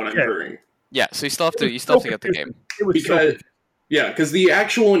 months, from what I'm hearing. Yeah, so you still have to get the game. Because the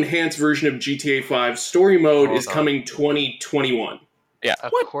actual enhanced version of GTA 5 story mode is coming 2021. Yeah.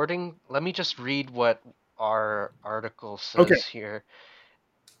 Let me just read what our article says here.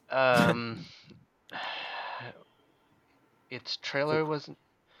 Its trailer was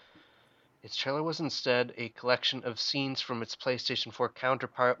instead a collection of scenes from its PlayStation 4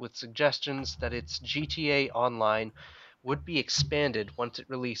 counterpart with suggestions that its GTA Online would be expanded once it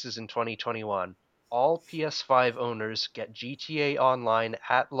releases in 2021. All PS5 owners get GTA Online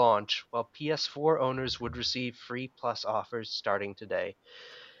at launch, while PS4 owners would receive free plus offers starting today.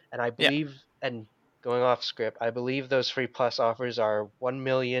 And I believe, and going off script, I believe those free plus offers are 1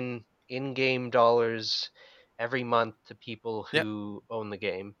 million in-game dollars every month to people who own the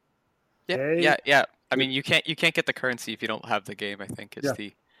game. Yeah. I mean, you can't get the currency if you don't have the game. I think is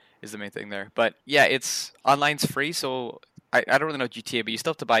the main thing there. But yeah, it's online's free, so I don't really know GTA, but you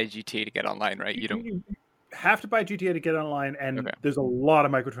still have to buy GTA to get online, right? You have to buy GTA to get online, and there's a lot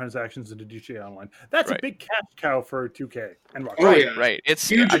of microtransactions into GTA Online. That's a big cash cow for 2K and Rockstar. Right. It's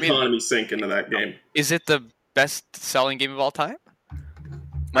huge economy sink into that game. Is it the best selling game of all time?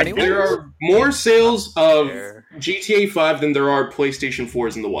 Money think There wise? are more sales of Fair. GTA 5 than there are PlayStation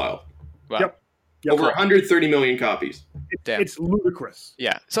 4s in the wild. Wow. Yep. Over 130 million copies. Damn. It's ludicrous.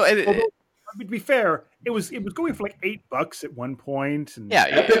 Yeah. So Although, to be fair, it was going for like $8 at one point. And yeah,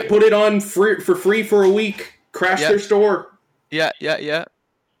 Epic put it on for free for a week. Crashed Yeah. their store. yeah.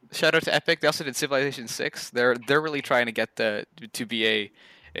 Shout out to Epic. They also did Civilization 6. They're really trying to get to be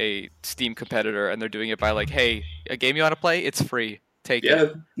a Steam competitor, and they're doing it by like, hey, a game you want to play, it's free. Take it. Yeah,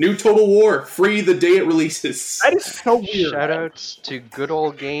 new Total War, free the day it releases. that is so weird. Shoutouts to Good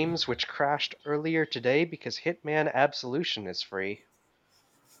Old Games, which crashed earlier today because Hitman Absolution is free.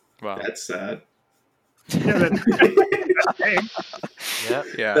 Wow. That's sad. Yeah, that's, Yep.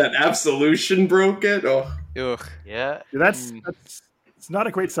 Yeah. That Absolution broke it. Oh, Ugh. Yeah. that's it's not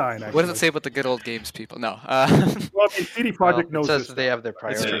a great sign. Actually. What does it say about the good old games people? No. Well, I mean, CD Well, Projekt it knows says this. that they have their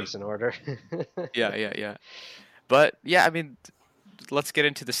priorities in order. yeah. But yeah, I mean, let's get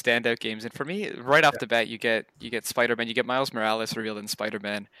into the standout games. And for me, right off the bat, you get Spider-Man, you get Miles Morales revealed in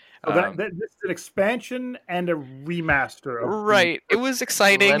Spider-Man. So this is an expansion and a remaster. Of Right. It was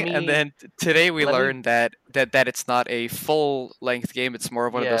exciting, and then today we let me- learned that it's not a full-length game. It's more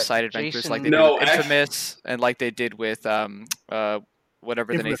of one of Yeah, those side adventures like they Jason- did No, with Infamous and like they did with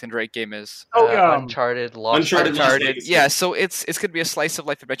whatever the Infamous. Nathan Drake game is. Uncharted, Lost Uncharted Lost Uncharted. Legacy. Yeah, so it's going to be a slice of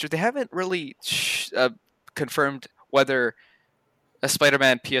life adventure. They haven't really confirmed whether a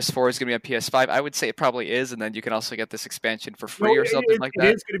Spider-Man PS4 is going to be on PS5. I would say it probably is, and then you can also get this expansion for free or something like that.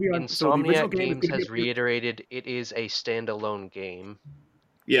 It is going to be on. So the original Insomniac game is Games gonna has be- reiterated it is a standalone game.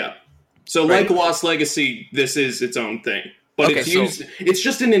 yeah. So Right. like Lost Legacy, this is its own thing. But Okay, it's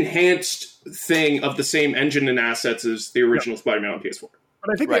just an enhanced thing of the same engine and assets as the original Spider-Man on PS4.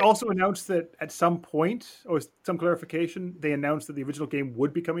 But I think Right. they also announced that at some point, or some clarification, they announced that the original game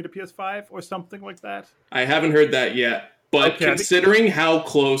would be coming to PS5 or something like that. I haven't heard that yet. But Okay, I think- considering how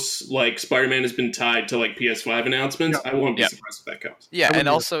close like Spider-Man has been tied to like PS5 announcements, I won't be Yeah. surprised if that comes. Yeah, I and wouldn't-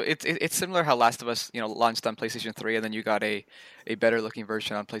 also it's similar how Last of Us, launched on PlayStation 3, and then you got a better looking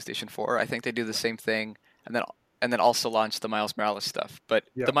version on PlayStation 4. I think they do the same thing, and then also launched the Miles Morales stuff. But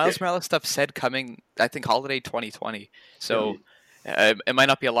Yeah. the Miles Morales stuff said coming, I think, holiday 2020. So it might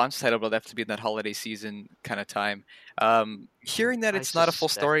not be a launch title, but it'll have to be in that holiday season kind of time. Hearing that I it's not a full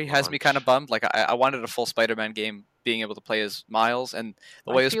suspect story has me launch. kind of bummed. Like I wanted a full Spider-Man game, being able to play as Miles, and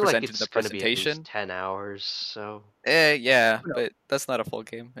the way it was feel like presented in it's the gonna be at least presentation. 10 hours, so... Yeah, No. but that's not a full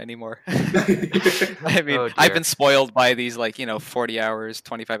game anymore. I mean, Oh, I've dear. been spoiled by these 40 hours,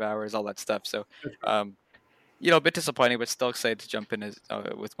 25 hours, all that stuff. So, a bit disappointing, but still excited to jump in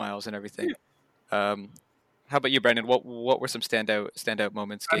with Miles and everything. How about you, Brandon? What were some standout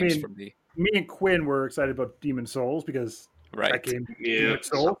moments, I games mean, from the Me and Quinn were excited about Demon Souls because right? that game, Yeah. Demon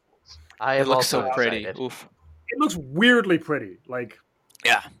Souls, I It am looks also so pretty. excited. Oof. it looks weirdly pretty. Like,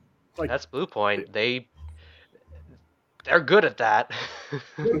 Yeah. That's Blue Point. They're good at that.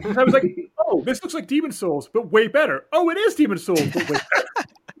 I was like, oh, this looks like Demon Souls, but way better. Oh, it is Demon Souls, but way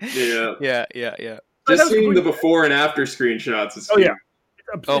better. Yeah. Yeah. That Just was seeing great. the before and after screenshots is Oh yeah.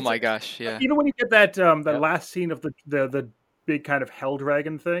 Oh It's- my gosh. Yeah. Even when you get that Yep. last scene of the big kind of hell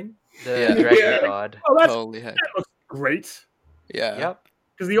dragon thing, The Yeah. Dragon Yeah. God. oh, Holy heck. that looks great. Yeah. Yep.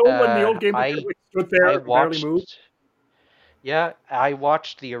 Because the old game, I- was stood there, I barely watched. moved. Yeah, I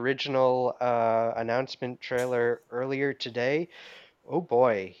watched the original announcement trailer earlier today. Oh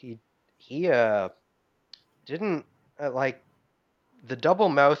boy, he didn't like the double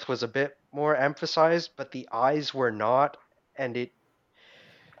mouth was a bit more emphasized, but the eyes were not, and it.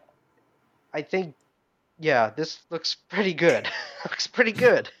 I think, yeah, this looks pretty good. Looks pretty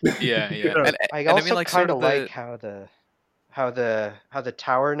good. Yeah. Yeah. And I and also sort kind of the- like how the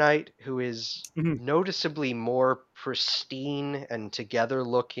Tower Knight, who is Mhm. noticeably more pristine and together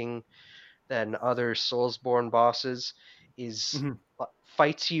looking than other Soulsborne bosses, is Mhm.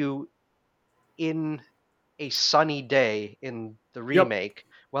 fights you in a sunny day in the remake.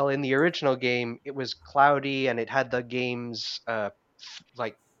 While in the original game, it was cloudy and it had the game's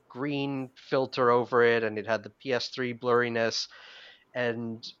like green filter over it, and it had the PS3 blurriness,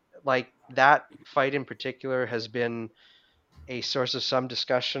 and like that fight in particular has been a source of some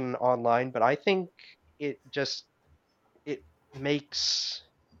discussion online, but I think it makes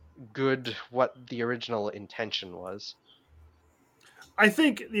good what the original intention was. I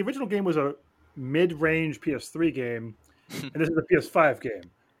think the original game was a mid-range PS3 game, and this is a PS5 game. So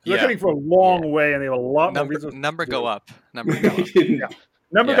they're Yeah. getting for a long way, and they have a lot more reasons. number to go do it. up. Number go up.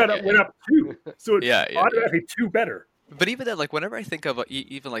 Number Yeah. went up too, so it's Yeah, yeah, automatically two better. But even then, like whenever I think of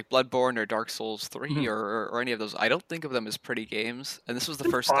even like Bloodborne or Dark Souls 3 Mhm. or any of those, I don't think of them as pretty games. And this was the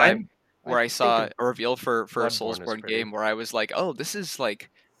It's first fine. time. where I saw a reveal for a Bloodborne is Soulsborne pretty. game where I was like, oh, this is like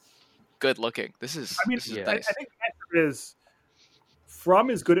good looking. This is I mean, this is yeah. nice. I think the answer is From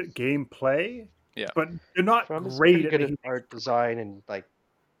is good at gameplay, Yeah. but they're not From is great pretty at good at making art design and like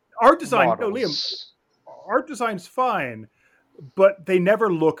art design. No, Liam, models. art design's fine, but they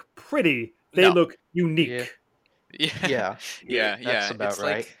never look pretty. They No. look unique. Yeah. Yeah, yeah, that's about it's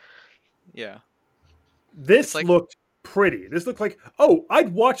right. Like, yeah. This It's like- looked pretty. This looked like, oh,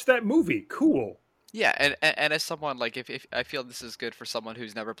 I'd watch that movie. Cool. Yeah, and as someone like if I feel this is good for someone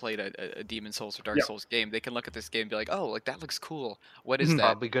who's never played a Demon Souls or Dark Yeah. Souls game, they can look at this game and be like, oh, like that looks cool. What is Mhm. that?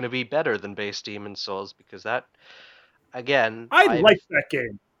 Probably going to be better than base Demon Souls because that, again, I like that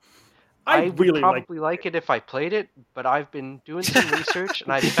game. I would really like. probably like it if I played it, but I've been doing some research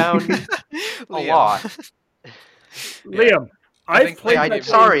and I found a Liam. lot. Liam, I I've think played Liam- that game.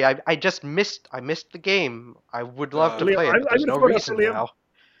 Sorry, I just missed. I missed the game. I would love to Liam, play it, I'm but there's gonna no throw it out reason to Liam. now.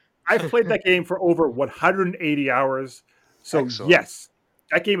 I've played that game for over 180 hours. So Excellent. yes,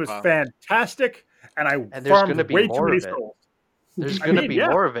 that game is Wow. fantastic, and I And there's farmed gonna be way too more many of it. souls. There's I going to mean, be yeah.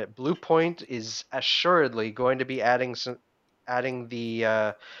 more of it. Blue Point is assuredly going to be adding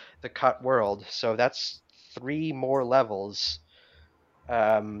the cut world. So that's 3 more levels.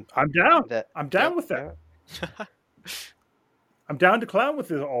 I'm down. That I'm down Yep. with that. yeah, I'm down to clown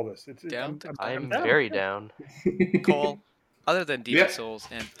with all this. Down to I'm down. very down. Cole, other than Demon Yeah. Souls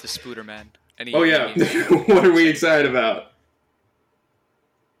and the Spooderman. Any, Oh yeah, any- what are we excited about?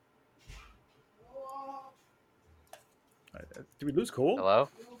 Did we lose Cole? Hello?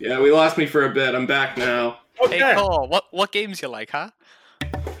 Yeah, we lost me for a bit. I'm back now. Okay. Hey Cole, what games you like, huh?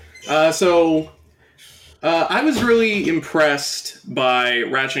 So I was really impressed by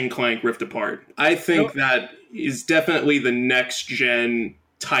Ratchet and Clank Rift Apart. I think that is definitely the next gen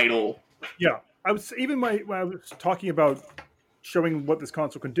title. Yeah, I was even when I was talking about showing what this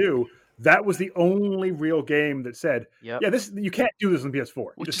console can do. That was the only real game that said, Yep. "Yeah, this you can't do this on PS4."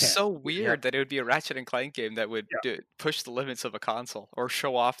 You Which just is can't. so weird that it would be a Ratchet and Clank game that would push the limits of a console or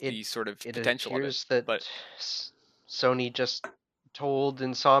show off the sort of It potential of it. appears that but- Sony just told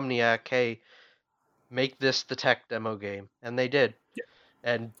Insomniac, "Hey, make this the tech demo game," and they did. Yeah.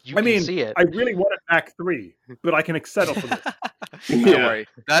 And you I can mean, see it. I really want a Knack 3, but I can settle for this. Don't Yeah. worry,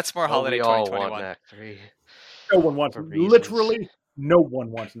 that's more Oh, holiday we all 2021. want Knack 3. No one wants For reasons. literally no one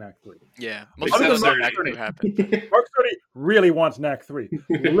wants Knack 3. Yeah, Except most of us for that Sony. do happen. Mark Sony really wants Knack 3.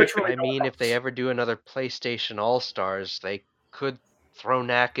 Literally. I mean, if they ever do another PlayStation All Stars, they could throw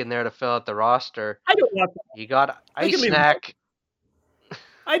Knack in there to fill out the roster. I don't want that. You got They can Ice leave him Knack.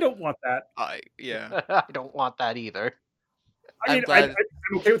 I don't want that. Yeah, I don't want that either. I I'm mean, glad-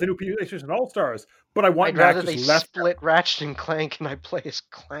 I'm okay with the new PlayStation All Stars, but I want I'd Knack rather they just left. split Ratchet and Clank and I play as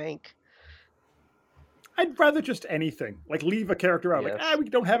Clank. I'd rather just anything. Like leave a character out. Yes. Like, we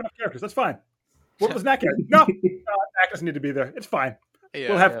don't have enough characters. That's fine. What was Knack at? No, Knack doesn't need to be there. It's fine. yeah.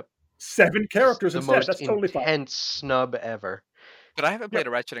 We'll have Yep. 7 characters The instead. most That's totally fine. intense snub ever. But I haven't played a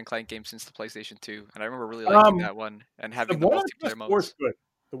Ratchet and Clank game since the PlayStation 2, and I remember really liking that one and The having the one on multiplayer PS4 modes. is good.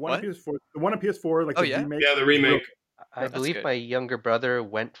 The one on What? PS4. The one on PS4, like Oh, the yeah? remake. Yeah, the is real remake. good. I That's believe good. my younger brother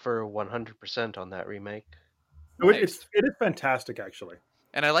went for 100% on that remake. No, Nice. it is fantastic, actually.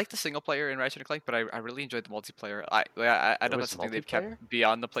 And I like the single player in Ratchet and Clank, but I really enjoyed the multiplayer. I know There that's was something they've multiplayer? kept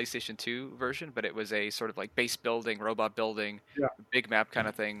beyond the PlayStation 2 version, but it was a sort of like base building, robot building, Yeah. big map kind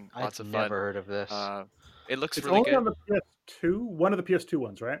of thing. Lots I've of never fun. heard of this. It looks It's really only good. on the PS2, one of the PS2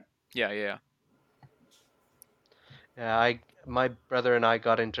 ones, right? Yeah. Yeah, my brother and I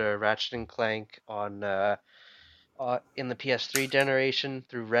got into Ratchet and Clank on in the PS3 generation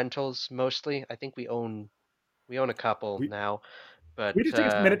through rentals mostly. I think we own a couple We- now, but We just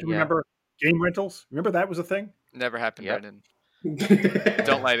take a minute to yeah. remember game rentals. Remember that was a thing? Never happened, Yep. Brendan.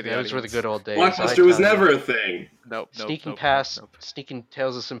 Don't lie to the Those audience. were the good old days. I Blockbuster was tell ya. never a thing. Nope. Sneaking nope. Sneaking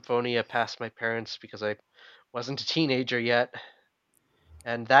Tales of Symphonia past my parents because I wasn't a teenager yet.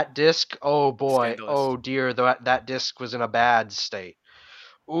 And that disc, oh boy, Scandalous. oh dear, that disc was in a bad state.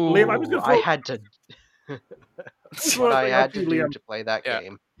 Ooh, Liam, I was gonna I throw- had to That's what I thing had out to you, do Liam. to play that Yeah.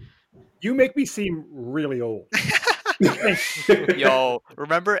 game. You make me seem really old. Yo,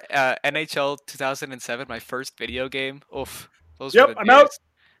 remember NHL 2007, my first video game? Oof. Those Yep, were the I'm out. days.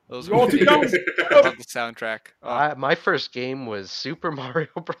 Those You're were all the too young. days. Love the soundtrack. Oh, My first game was Super Mario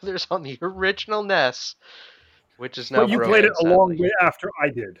Brothers on the original NES, which is now But you broken, played it a long sadly. way after I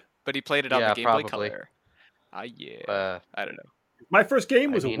did. but he played it on Yeah, the Game Boy probably. Color. Yeah. Uh, I don't know. My first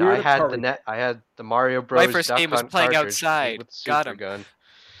game I was mean, a weird I had Atari. I had the Mario Bros. first Duck game was Hunt playing cartridge outside. with the Got super him. gun.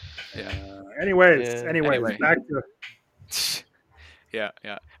 Yeah. Anyways, Yeah. anyways, Anyway. back to Yeah.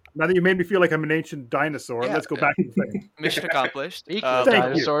 Now that you made me feel like I'm an ancient dinosaur, Yeah. let's go back to the thing. Mission accomplished. Speaking of Thank you.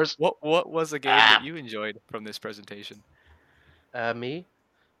 dinosaurs, What was a game that you enjoyed from this presentation? me.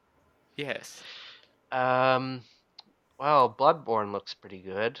 Yes. Well, Bloodborne looks pretty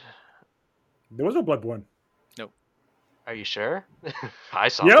good. There was no Bloodborne. Are you sure? I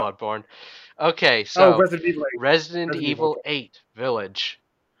saw Yep. Bloodborne. Okay, so Resident Evil 8. Resident Resident Evil Evil. 8 Village.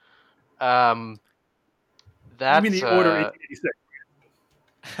 You That's mean the Order 1886?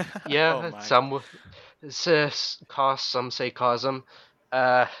 yeah, Oh my. some cost, some say cosm.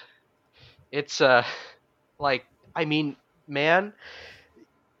 It's like, I mean, man,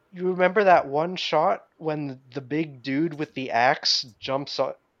 you remember that one shot when the big dude with the axe jumps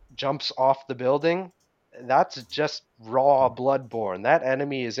off the building? That's just raw Bloodborne. That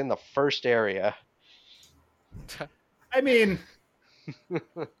enemy is in the first area. I mean, the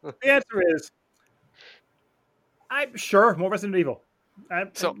answer is, I'm sure more Resident Evil.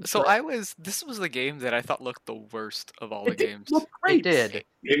 So sure. this was the game that I thought looked the worst of all the It did games. look great. It did. It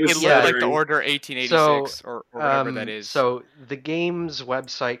It was looked like the stuttering. Order 1886 or whatever that is. So the game's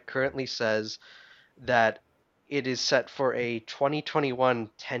website currently says that it is set for a 2021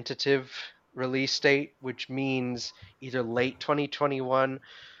 tentative release date, which means either late 2021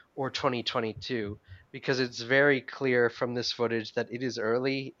 or 2022, because it's very clear from this footage that it is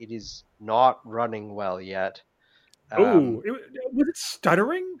early. It is not running well yet. Was it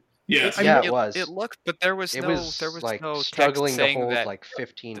stuttering? Yes. Yeah, it was. It looked, but there was It no was like no struggling text to saying hold that like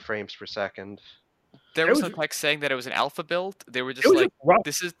 15 frames per second. there It was no was- text saying that it was an alpha build. They were It just was like, rough.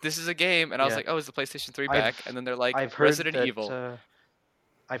 this is a game, and I was Yeah. like, oh, is the PlayStation 3 I've- back? And then they're like, I've heard Resident that, Evil.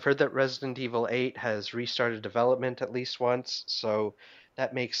 I've heard that Resident Evil 8 has restarted development at least once, so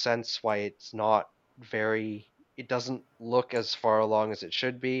that makes sense why it's not very. It doesn't look as far along as it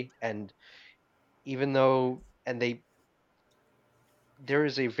should be, and even though there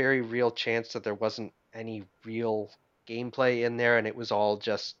is a very real chance that there wasn't any real gameplay in there, and it was all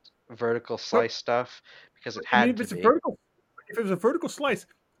just vertical slice stuff because it had to be. If it was a vertical slice,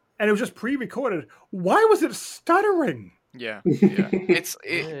 and it was just pre-recorded, why was it stuttering? Yeah. It's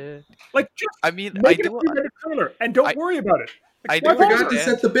Like, just I mean, make I it do. a 3-minute trailer and don't worry about it. I Like, do why Forgot to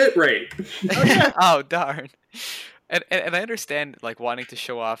understand. set the bit rate. Oh darn! And I understand like wanting to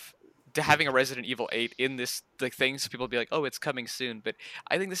show off to having a Resident Evil 8 in this like thing, so people be like, oh, it's coming soon. But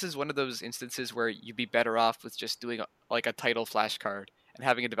I think this is one of those instances where you'd be better off with just doing like a title flashcard and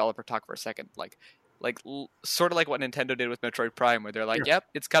having a developer talk for a second, sort of like what Nintendo did with Metroid Prime, where they're like, Yeah. yep,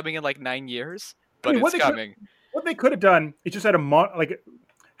 it's coming in like 9 years, but I mean, it's coming. What they could have done is just had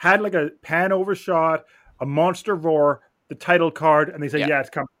had a pan over shot, a monster roar, the title card, and they say, Yeah. it's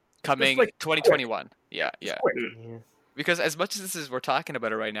coming. Coming like, 2021. Yeah. Quick. Yeah. Because as much as this is we're talking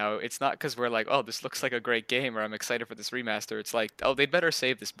about it right now, it's not because we're like, oh, this looks like a great game or I'm excited for this remaster. It's like, oh, they'd better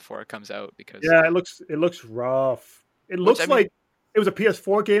save this before it comes out because Yeah, it looks rough. It looks I mean- like it was a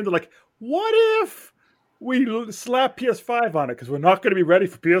PS4 game. They're like, what if we slap PS5 on it because we're not going to be ready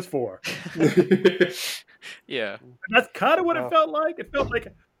for PS4? yeah, And that's kind of what it felt like. It felt like,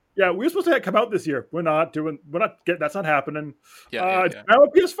 we were supposed to come out this year. That's not happening. yeah. It's now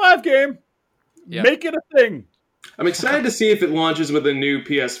a PS5 game. Yeah. Make it a thing. I'm excited to see if it launches with a new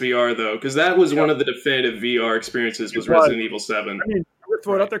PSVR though, because that was one of the definitive VR experiences. Was It was. Resident Evil 7? I mean, I would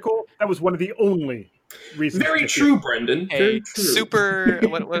throw it out there, Cole. That was one of the only reasons. Very to pick true, it. Brendan. Hey, Very true. super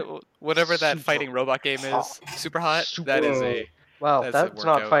whatever that fighting robot game is, Super Hot. That is a Well, That's a that's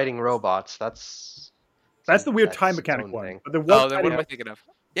not workout. fighting robots. That's That's the weird time its mechanic own one. thing. But there was oh, then what fighting- am I thinking of?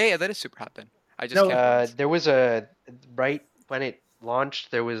 Yeah, that is Super Hot then. I just No, can't. There was a right when it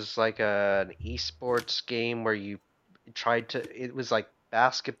launched. There was like an esports game where you tried to. It was like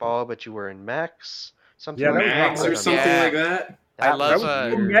basketball, but you were in mechs. Something Yeah, like that Mags was or rough. something Yeah. like that. I That love,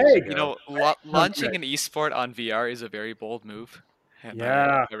 was Mag. years You ago. know, launching Right. an esport on VR is a very bold move. And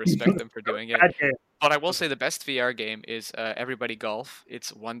Yeah. I respect them for doing it. Bad game. But I will say the best VR game is Everybody Golf.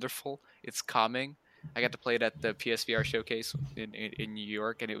 It's wonderful. It's calming. I got to play it at the PSVR showcase in New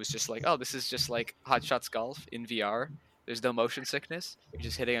York, and it was just like, oh, this is just like Hot Shots Golf in VR. There's no motion sickness. You're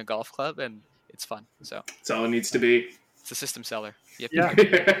just hitting a golf club, and it's fun. So That's all it needs to be. it's a system seller. Yep,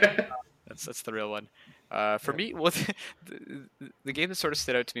 Yeah. that's the real one. For me, well, the game that sort of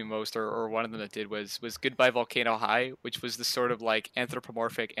stood out to me most, or one of them that did, was Goodbye Volcano High, which was this sort of like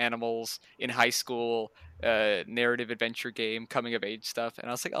anthropomorphic animals in high school narrative adventure game, coming of age stuff. And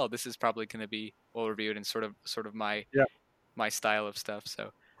I was like, oh, this is probably going to be well reviewed and sort of my my style of stuff.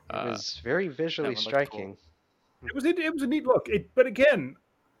 So It was very visually that one looked striking. It was a neat look. But again,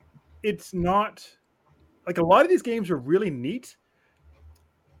 it's not like a lot of these games are really neat.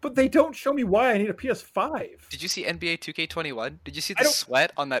 But they don't show me why I need a PS5. Did you see NBA 2K21? Did you see I the don't-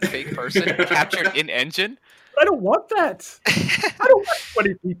 sweat on that fake person captured in engine? I don't want that. I don't want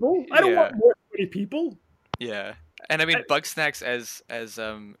sweaty people. I don't Yeah. want more sweaty people. Yeah. And I mean, Bugsnax, as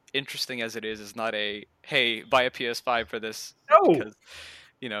interesting as it is not a, hey, buy a PS5 for this. No. Because,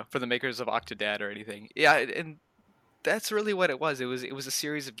 for the makers of Octodad or anything. Yeah, and that's really what it was. It was a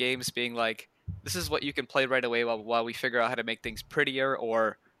series of games being like, this is what you can play right away while we figure out how to make things prettier,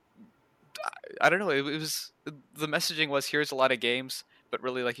 or I don't know. It was, the messaging was, here's a lot of games, but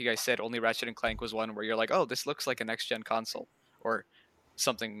really, like you guys said, only Ratchet and Clank was one where you're like, oh, this looks like a next gen console, or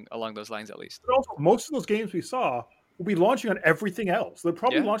something along those lines at least. But also, most of those games we saw will be launching on everything else. They'll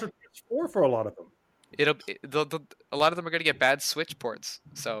probably launch on PS4 for a lot of them. A lot of them are going to get bad Switch ports.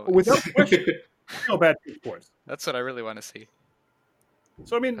 So But without question, no bad sports. that's what I really want to see.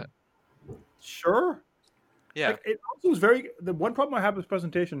 So I mean, sure. Yeah. Like, it also was the one problem I had with this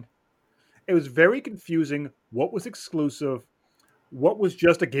presentation, it was very confusing what was exclusive, what was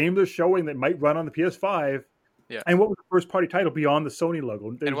just a game they're showing that might run on the PS5, and what was a first party title beyond the Sony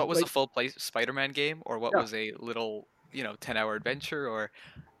logo. And what was a full play Spider-Man game, or what was a little 10-hour adventure, or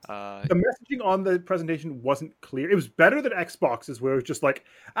the messaging on the presentation wasn't clear. It was better than Xbox's, where it was just like,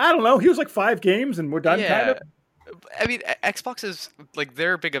 I don't know, here's like 5 games and we're done. Yeah. Kind of. I mean, Xbox is like,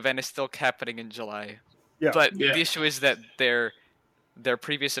 their big event is still happening in July. Yeah. But the issue is that their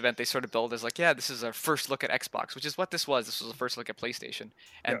previous event, they sort of billed as like, this is our first look at Xbox, which is what this was. This was a first look at PlayStation.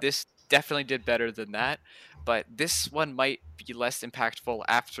 And this definitely did better than that. But this one might be less impactful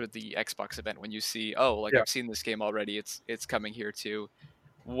after the Xbox event, when you see, I've seen this game already. It's coming here too.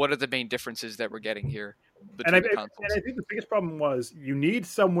 What are the main differences that we're getting here between the consoles? And I think the biggest problem was, you need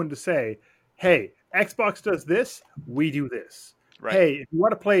someone to say, hey, Xbox does this, we do this. Right. Hey, if you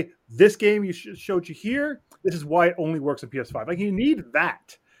want to play this game showed you here, this is why it only works on PS5. Like, you need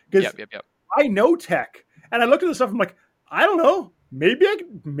that. Because I know tech. And I looked at this stuff, I'm like, I don't know. Maybe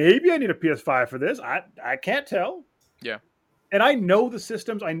I need a PS5 for this. I can't tell. Yeah. And I know the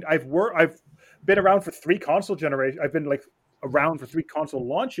systems. I've been around for 3 console generations. I've been like around for 3 console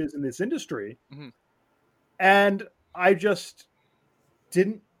launches in this industry. Mm-hmm. And I just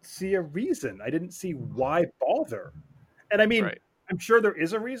didn't see a reason. I didn't see why bother. And I mean, I'm sure there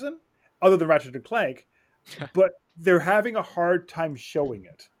is a reason other than Ratchet and Clank, but they're having a hard time showing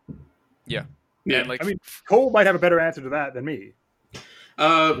it. Yeah. Yeah. Like, I mean, Cole might have a better answer to that than me.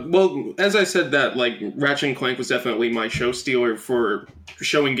 Well, as I said, that like Ratchet and Clank was definitely my show stealer for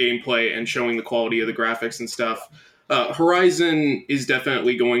showing gameplay and showing the quality of the graphics and stuff. Horizon is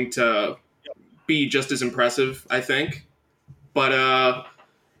definitely going to be just as impressive, I think. But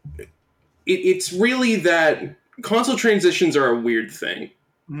it's really that console transitions are a weird thing.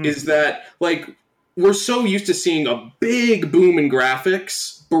 Mm-hmm. Is that, like, we're so used to seeing a big boom in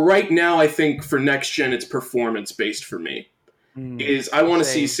graphics, but right now I think for next gen it's performance based for me. I want to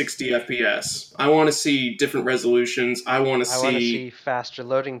see 60 FPS. I want to see different resolutions. I want to see faster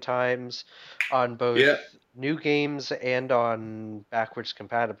loading times on both new games and on backwards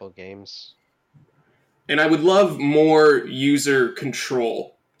compatible games. And I would love more user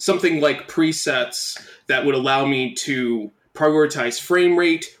control. Something like presets that would allow me to prioritize frame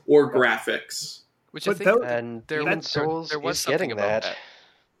rate or graphics. Which I think Demon's Souls there was is something getting about that.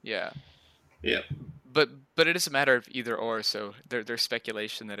 Yeah. Yeah. But it is a matter of either or. So there's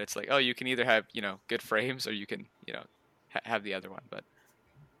speculation that it's like, you can either have good frames, or you can have the other one. But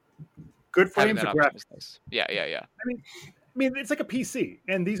good frames or graphics. Nice. Yeah. I mean, it's like a PC,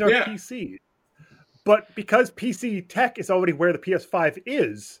 and these are PCs. But because PC tech is already where the PS5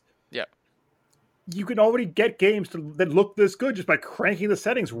 is, you can already get games that look this good just by cranking the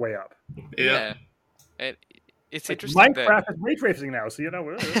settings way up. Yeah. And it's like interesting Minecraft has ray tracing now, so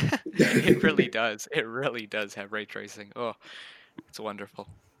it really does. It really does have ray tracing. Oh, it's wonderful.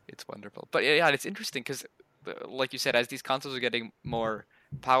 It's wonderful. But it's interesting because, like you said, as these consoles are getting more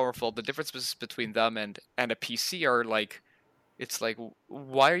powerful, the differences between them and a PC are like, it's like,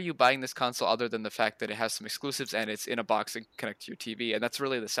 why are you buying this console other than the fact that it has some exclusives and it's in a box and connect to your TV? And that's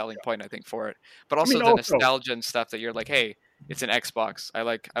really the selling point, I think, for it. But also the nostalgia and stuff that you're like, hey, it's an Xbox. I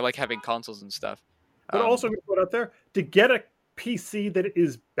like having consoles and stuff. But also, I'm going to put out there, to get a PC that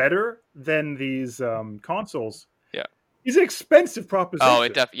is better than these consoles, is an expensive proposition. Oh,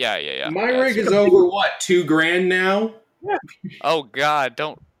 it yeah. My rig is over what, $2,000 now? Yeah. Oh God,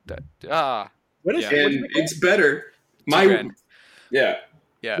 don't. What is it? And it's better. Yeah.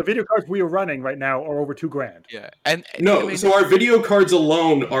 The video cards we are running right now are over $2,000. Yeah, and so our video cards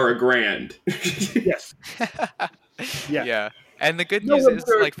alone are $1,000. Yes. Yeah. And the good news is,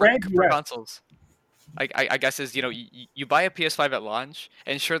 like, for consoles. I guess is, you buy a PS5 at launch,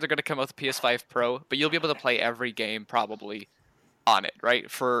 and sure they're going to come out with a PS5 Pro, but you'll be able to play every game probably on it,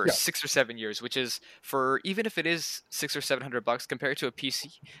 right? For Yeah. 6 or 7 years, which is, for even if it is $600 or $700 compared to a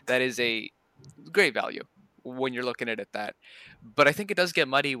PC, that is a great value when you're looking at it that. But I think it does get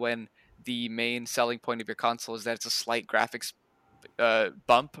muddy when the main selling point of your console is that it's a slight graphics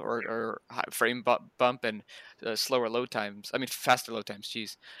bump or frame bump and slower load times. I mean, faster load times.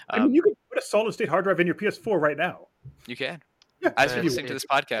 Jeez. I mean, you can put a solid state hard drive in your PS4 right now. You can. Yeah, As you're But listening to it this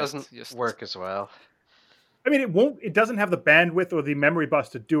podcast, doesn't work as well. I mean, it doesn't have the bandwidth or the memory bus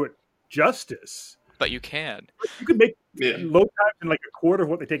to do it justice. but you can. You can make Yeah. load times in like a quarter of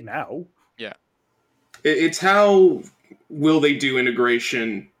what they take now. It's how will they do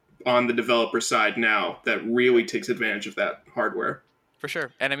integration on the developer side now that really takes advantage of that hardware. For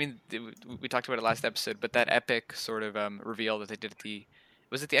sure. And I mean, we talked about it last episode, but that epic sort of reveal that they did at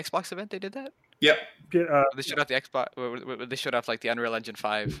was it the Xbox event they did that? Yep. They showed off the Xbox. They showed off like the Unreal Engine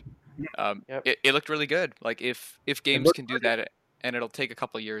 5. Yep. It looked really good. Like if games can do that, and it'll take a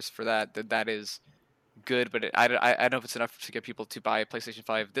couple years for that is good. But I don't know if it's enough to get people to buy a PlayStation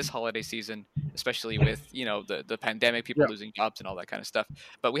 5 this holiday season, especially with the pandemic, people losing jobs and all that kind of stuff.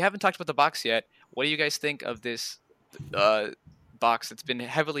 But we haven't talked about the box yet. What do you guys think of this box? It's been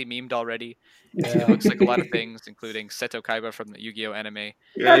heavily memed already. It looks like a lot of things, including Seto Kaiba from the Yu-Gi-Oh anime.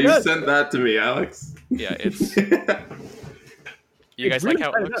 Yeah, you sent that to me, Alex. Yeah, it's. You guys really like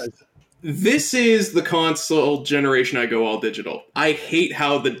how it looks? does. This is the console generation I go all digital. I hate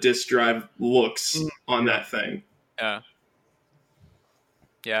how the disc drive looks on that thing.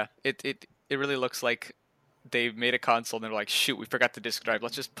 Yeah. It really looks like they made a console and they're like, shoot, we forgot the disc drive.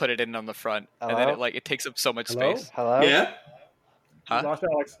 Let's just put it in on the front, and then it takes up so much space. Hello? Yeah? You lost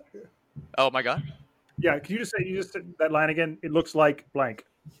Alex. Oh my god. Yeah, can you just said that line again? It looks like blank.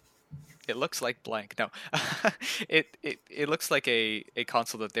 It looks like blank. No, it looks like a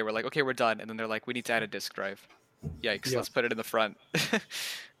console that they were like, okay, we're done, and then they're like, we need to add a disc drive. Yikes! Yeah. Let's put it in the front.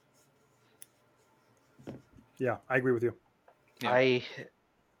 Yeah, I agree with you. Yeah.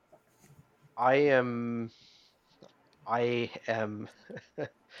 I am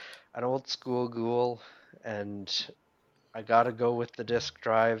an old school ghoul, and I gotta go with the disc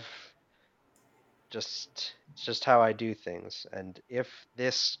drive. It's just how I do things. And if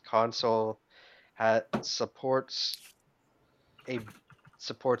this console supports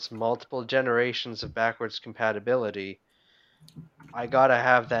multiple generations of backwards compatibility, I gotta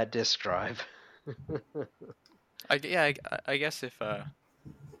have that disc drive. I guess if I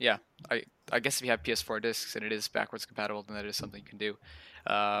guess if you have PS4 discs and it is backwards compatible, then that is something you can do.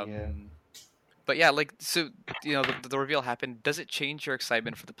 But yeah, like, so the reveal happened. Does it change your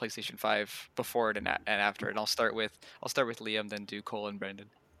excitement for the PlayStation 5 before it and after? And I'll start with Liam, then do Cole and Brendan.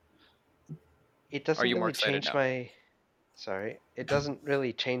 It doesn't really change it doesn't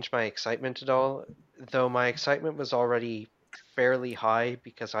really change my excitement at all, though my excitement was already fairly high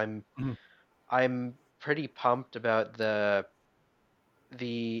because I'm pretty pumped about the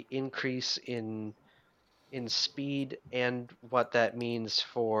increase in speed and what that means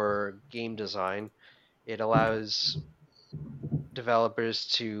for game design. It allows developers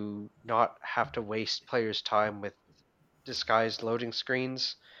to not have to waste players' time with disguised loading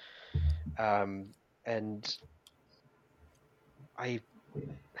screens. And I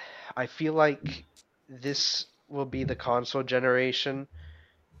feel like this will be the console generation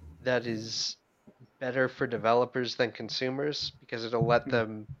that is better for developers than consumers, because it'll let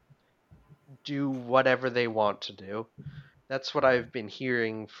them do whatever they want to do. That's what I've been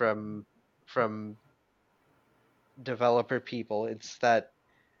hearing from developer people. It's that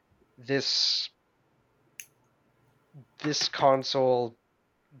this console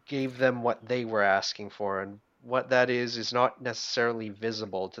gave them what they were asking for, and what that is not necessarily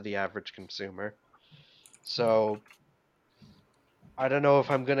visible to the average consumer. So I don't know if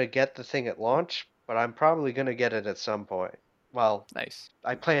I'm going to get the thing at launch, but I'm probably going to get it at some point. Well, Nice.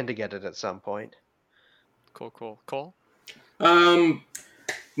 I plan to get it at some point. Cool. Cole?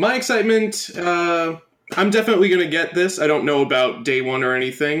 My excitement, I'm definitely going to get this. I don't know about day one or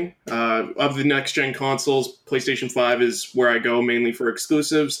anything. Of the next-gen consoles, PlayStation 5 is where I go mainly for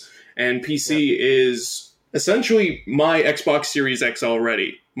exclusives, and PC is essentially my Xbox Series X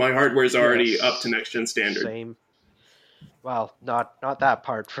already. My hardware is already up to next-gen standard. Same. Well, not that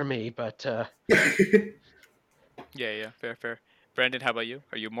part for me, but... Yeah, fair. Brandon, how about you?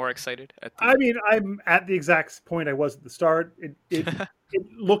 Are you more excited? I mean, I'm at the exact point I was at the start. It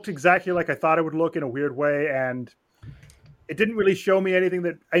looked exactly like I thought it would look in a weird way, and it didn't really show me anything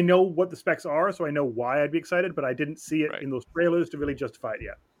that I know what the specs are, so I know why I'd be excited, but I didn't see it in those trailers to really justify it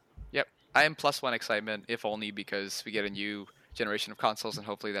yet. Yep. I am +1 excitement, if only because we get a new generation of consoles, and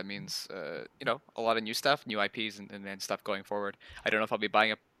hopefully that means a lot of new stuff, new IPs, and stuff going forward. I don't know if I'll be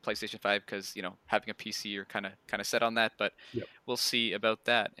buying a PlayStation 5 because having a PC, you're kind of set on that, but Yep. we'll see about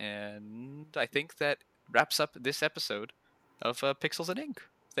that. And I think that wraps up this episode of Pixels and Ink.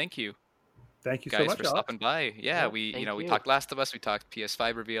 Thank you. Thank you guys so much, for Alex. stopping by. Yeah, we thank you. talked Last of Us, we talked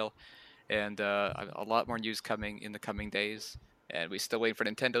PS5 reveal, and a lot more news coming in the coming days. And we're still waiting for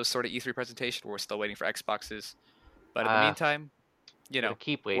Nintendo's sort of E3 presentation. We're still waiting for Xboxes. But in the meantime,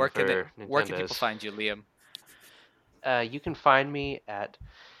 keep waiting where for can people Nintendo's. find you, Liam? You can find me at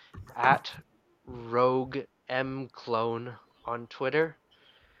Rogue M Clone on Twitter.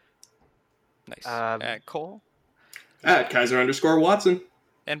 Nice. Um, Cole? At Kaiser_Watson.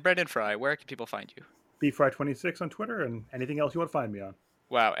 And Brendan Fry, where can people find you? BFry26 on Twitter, and anything else you want to find me on.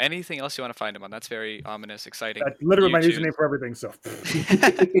 Wow, anything else you want to find him on? That's very ominous, exciting. That's literally my YouTube. username for everything, so.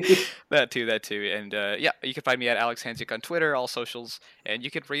 That too. And you can find me at Alex Hansick on Twitter, all socials, and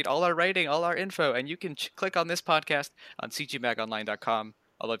you can read all our writing, all our info, and you can click on this podcast on cgmagonline.com.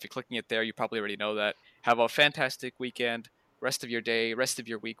 Although if you're clicking it there, you probably already know that. Have a fantastic weekend, rest of your day, rest of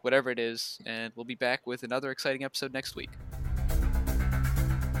your week, whatever it is, and we'll be back with another exciting episode next week.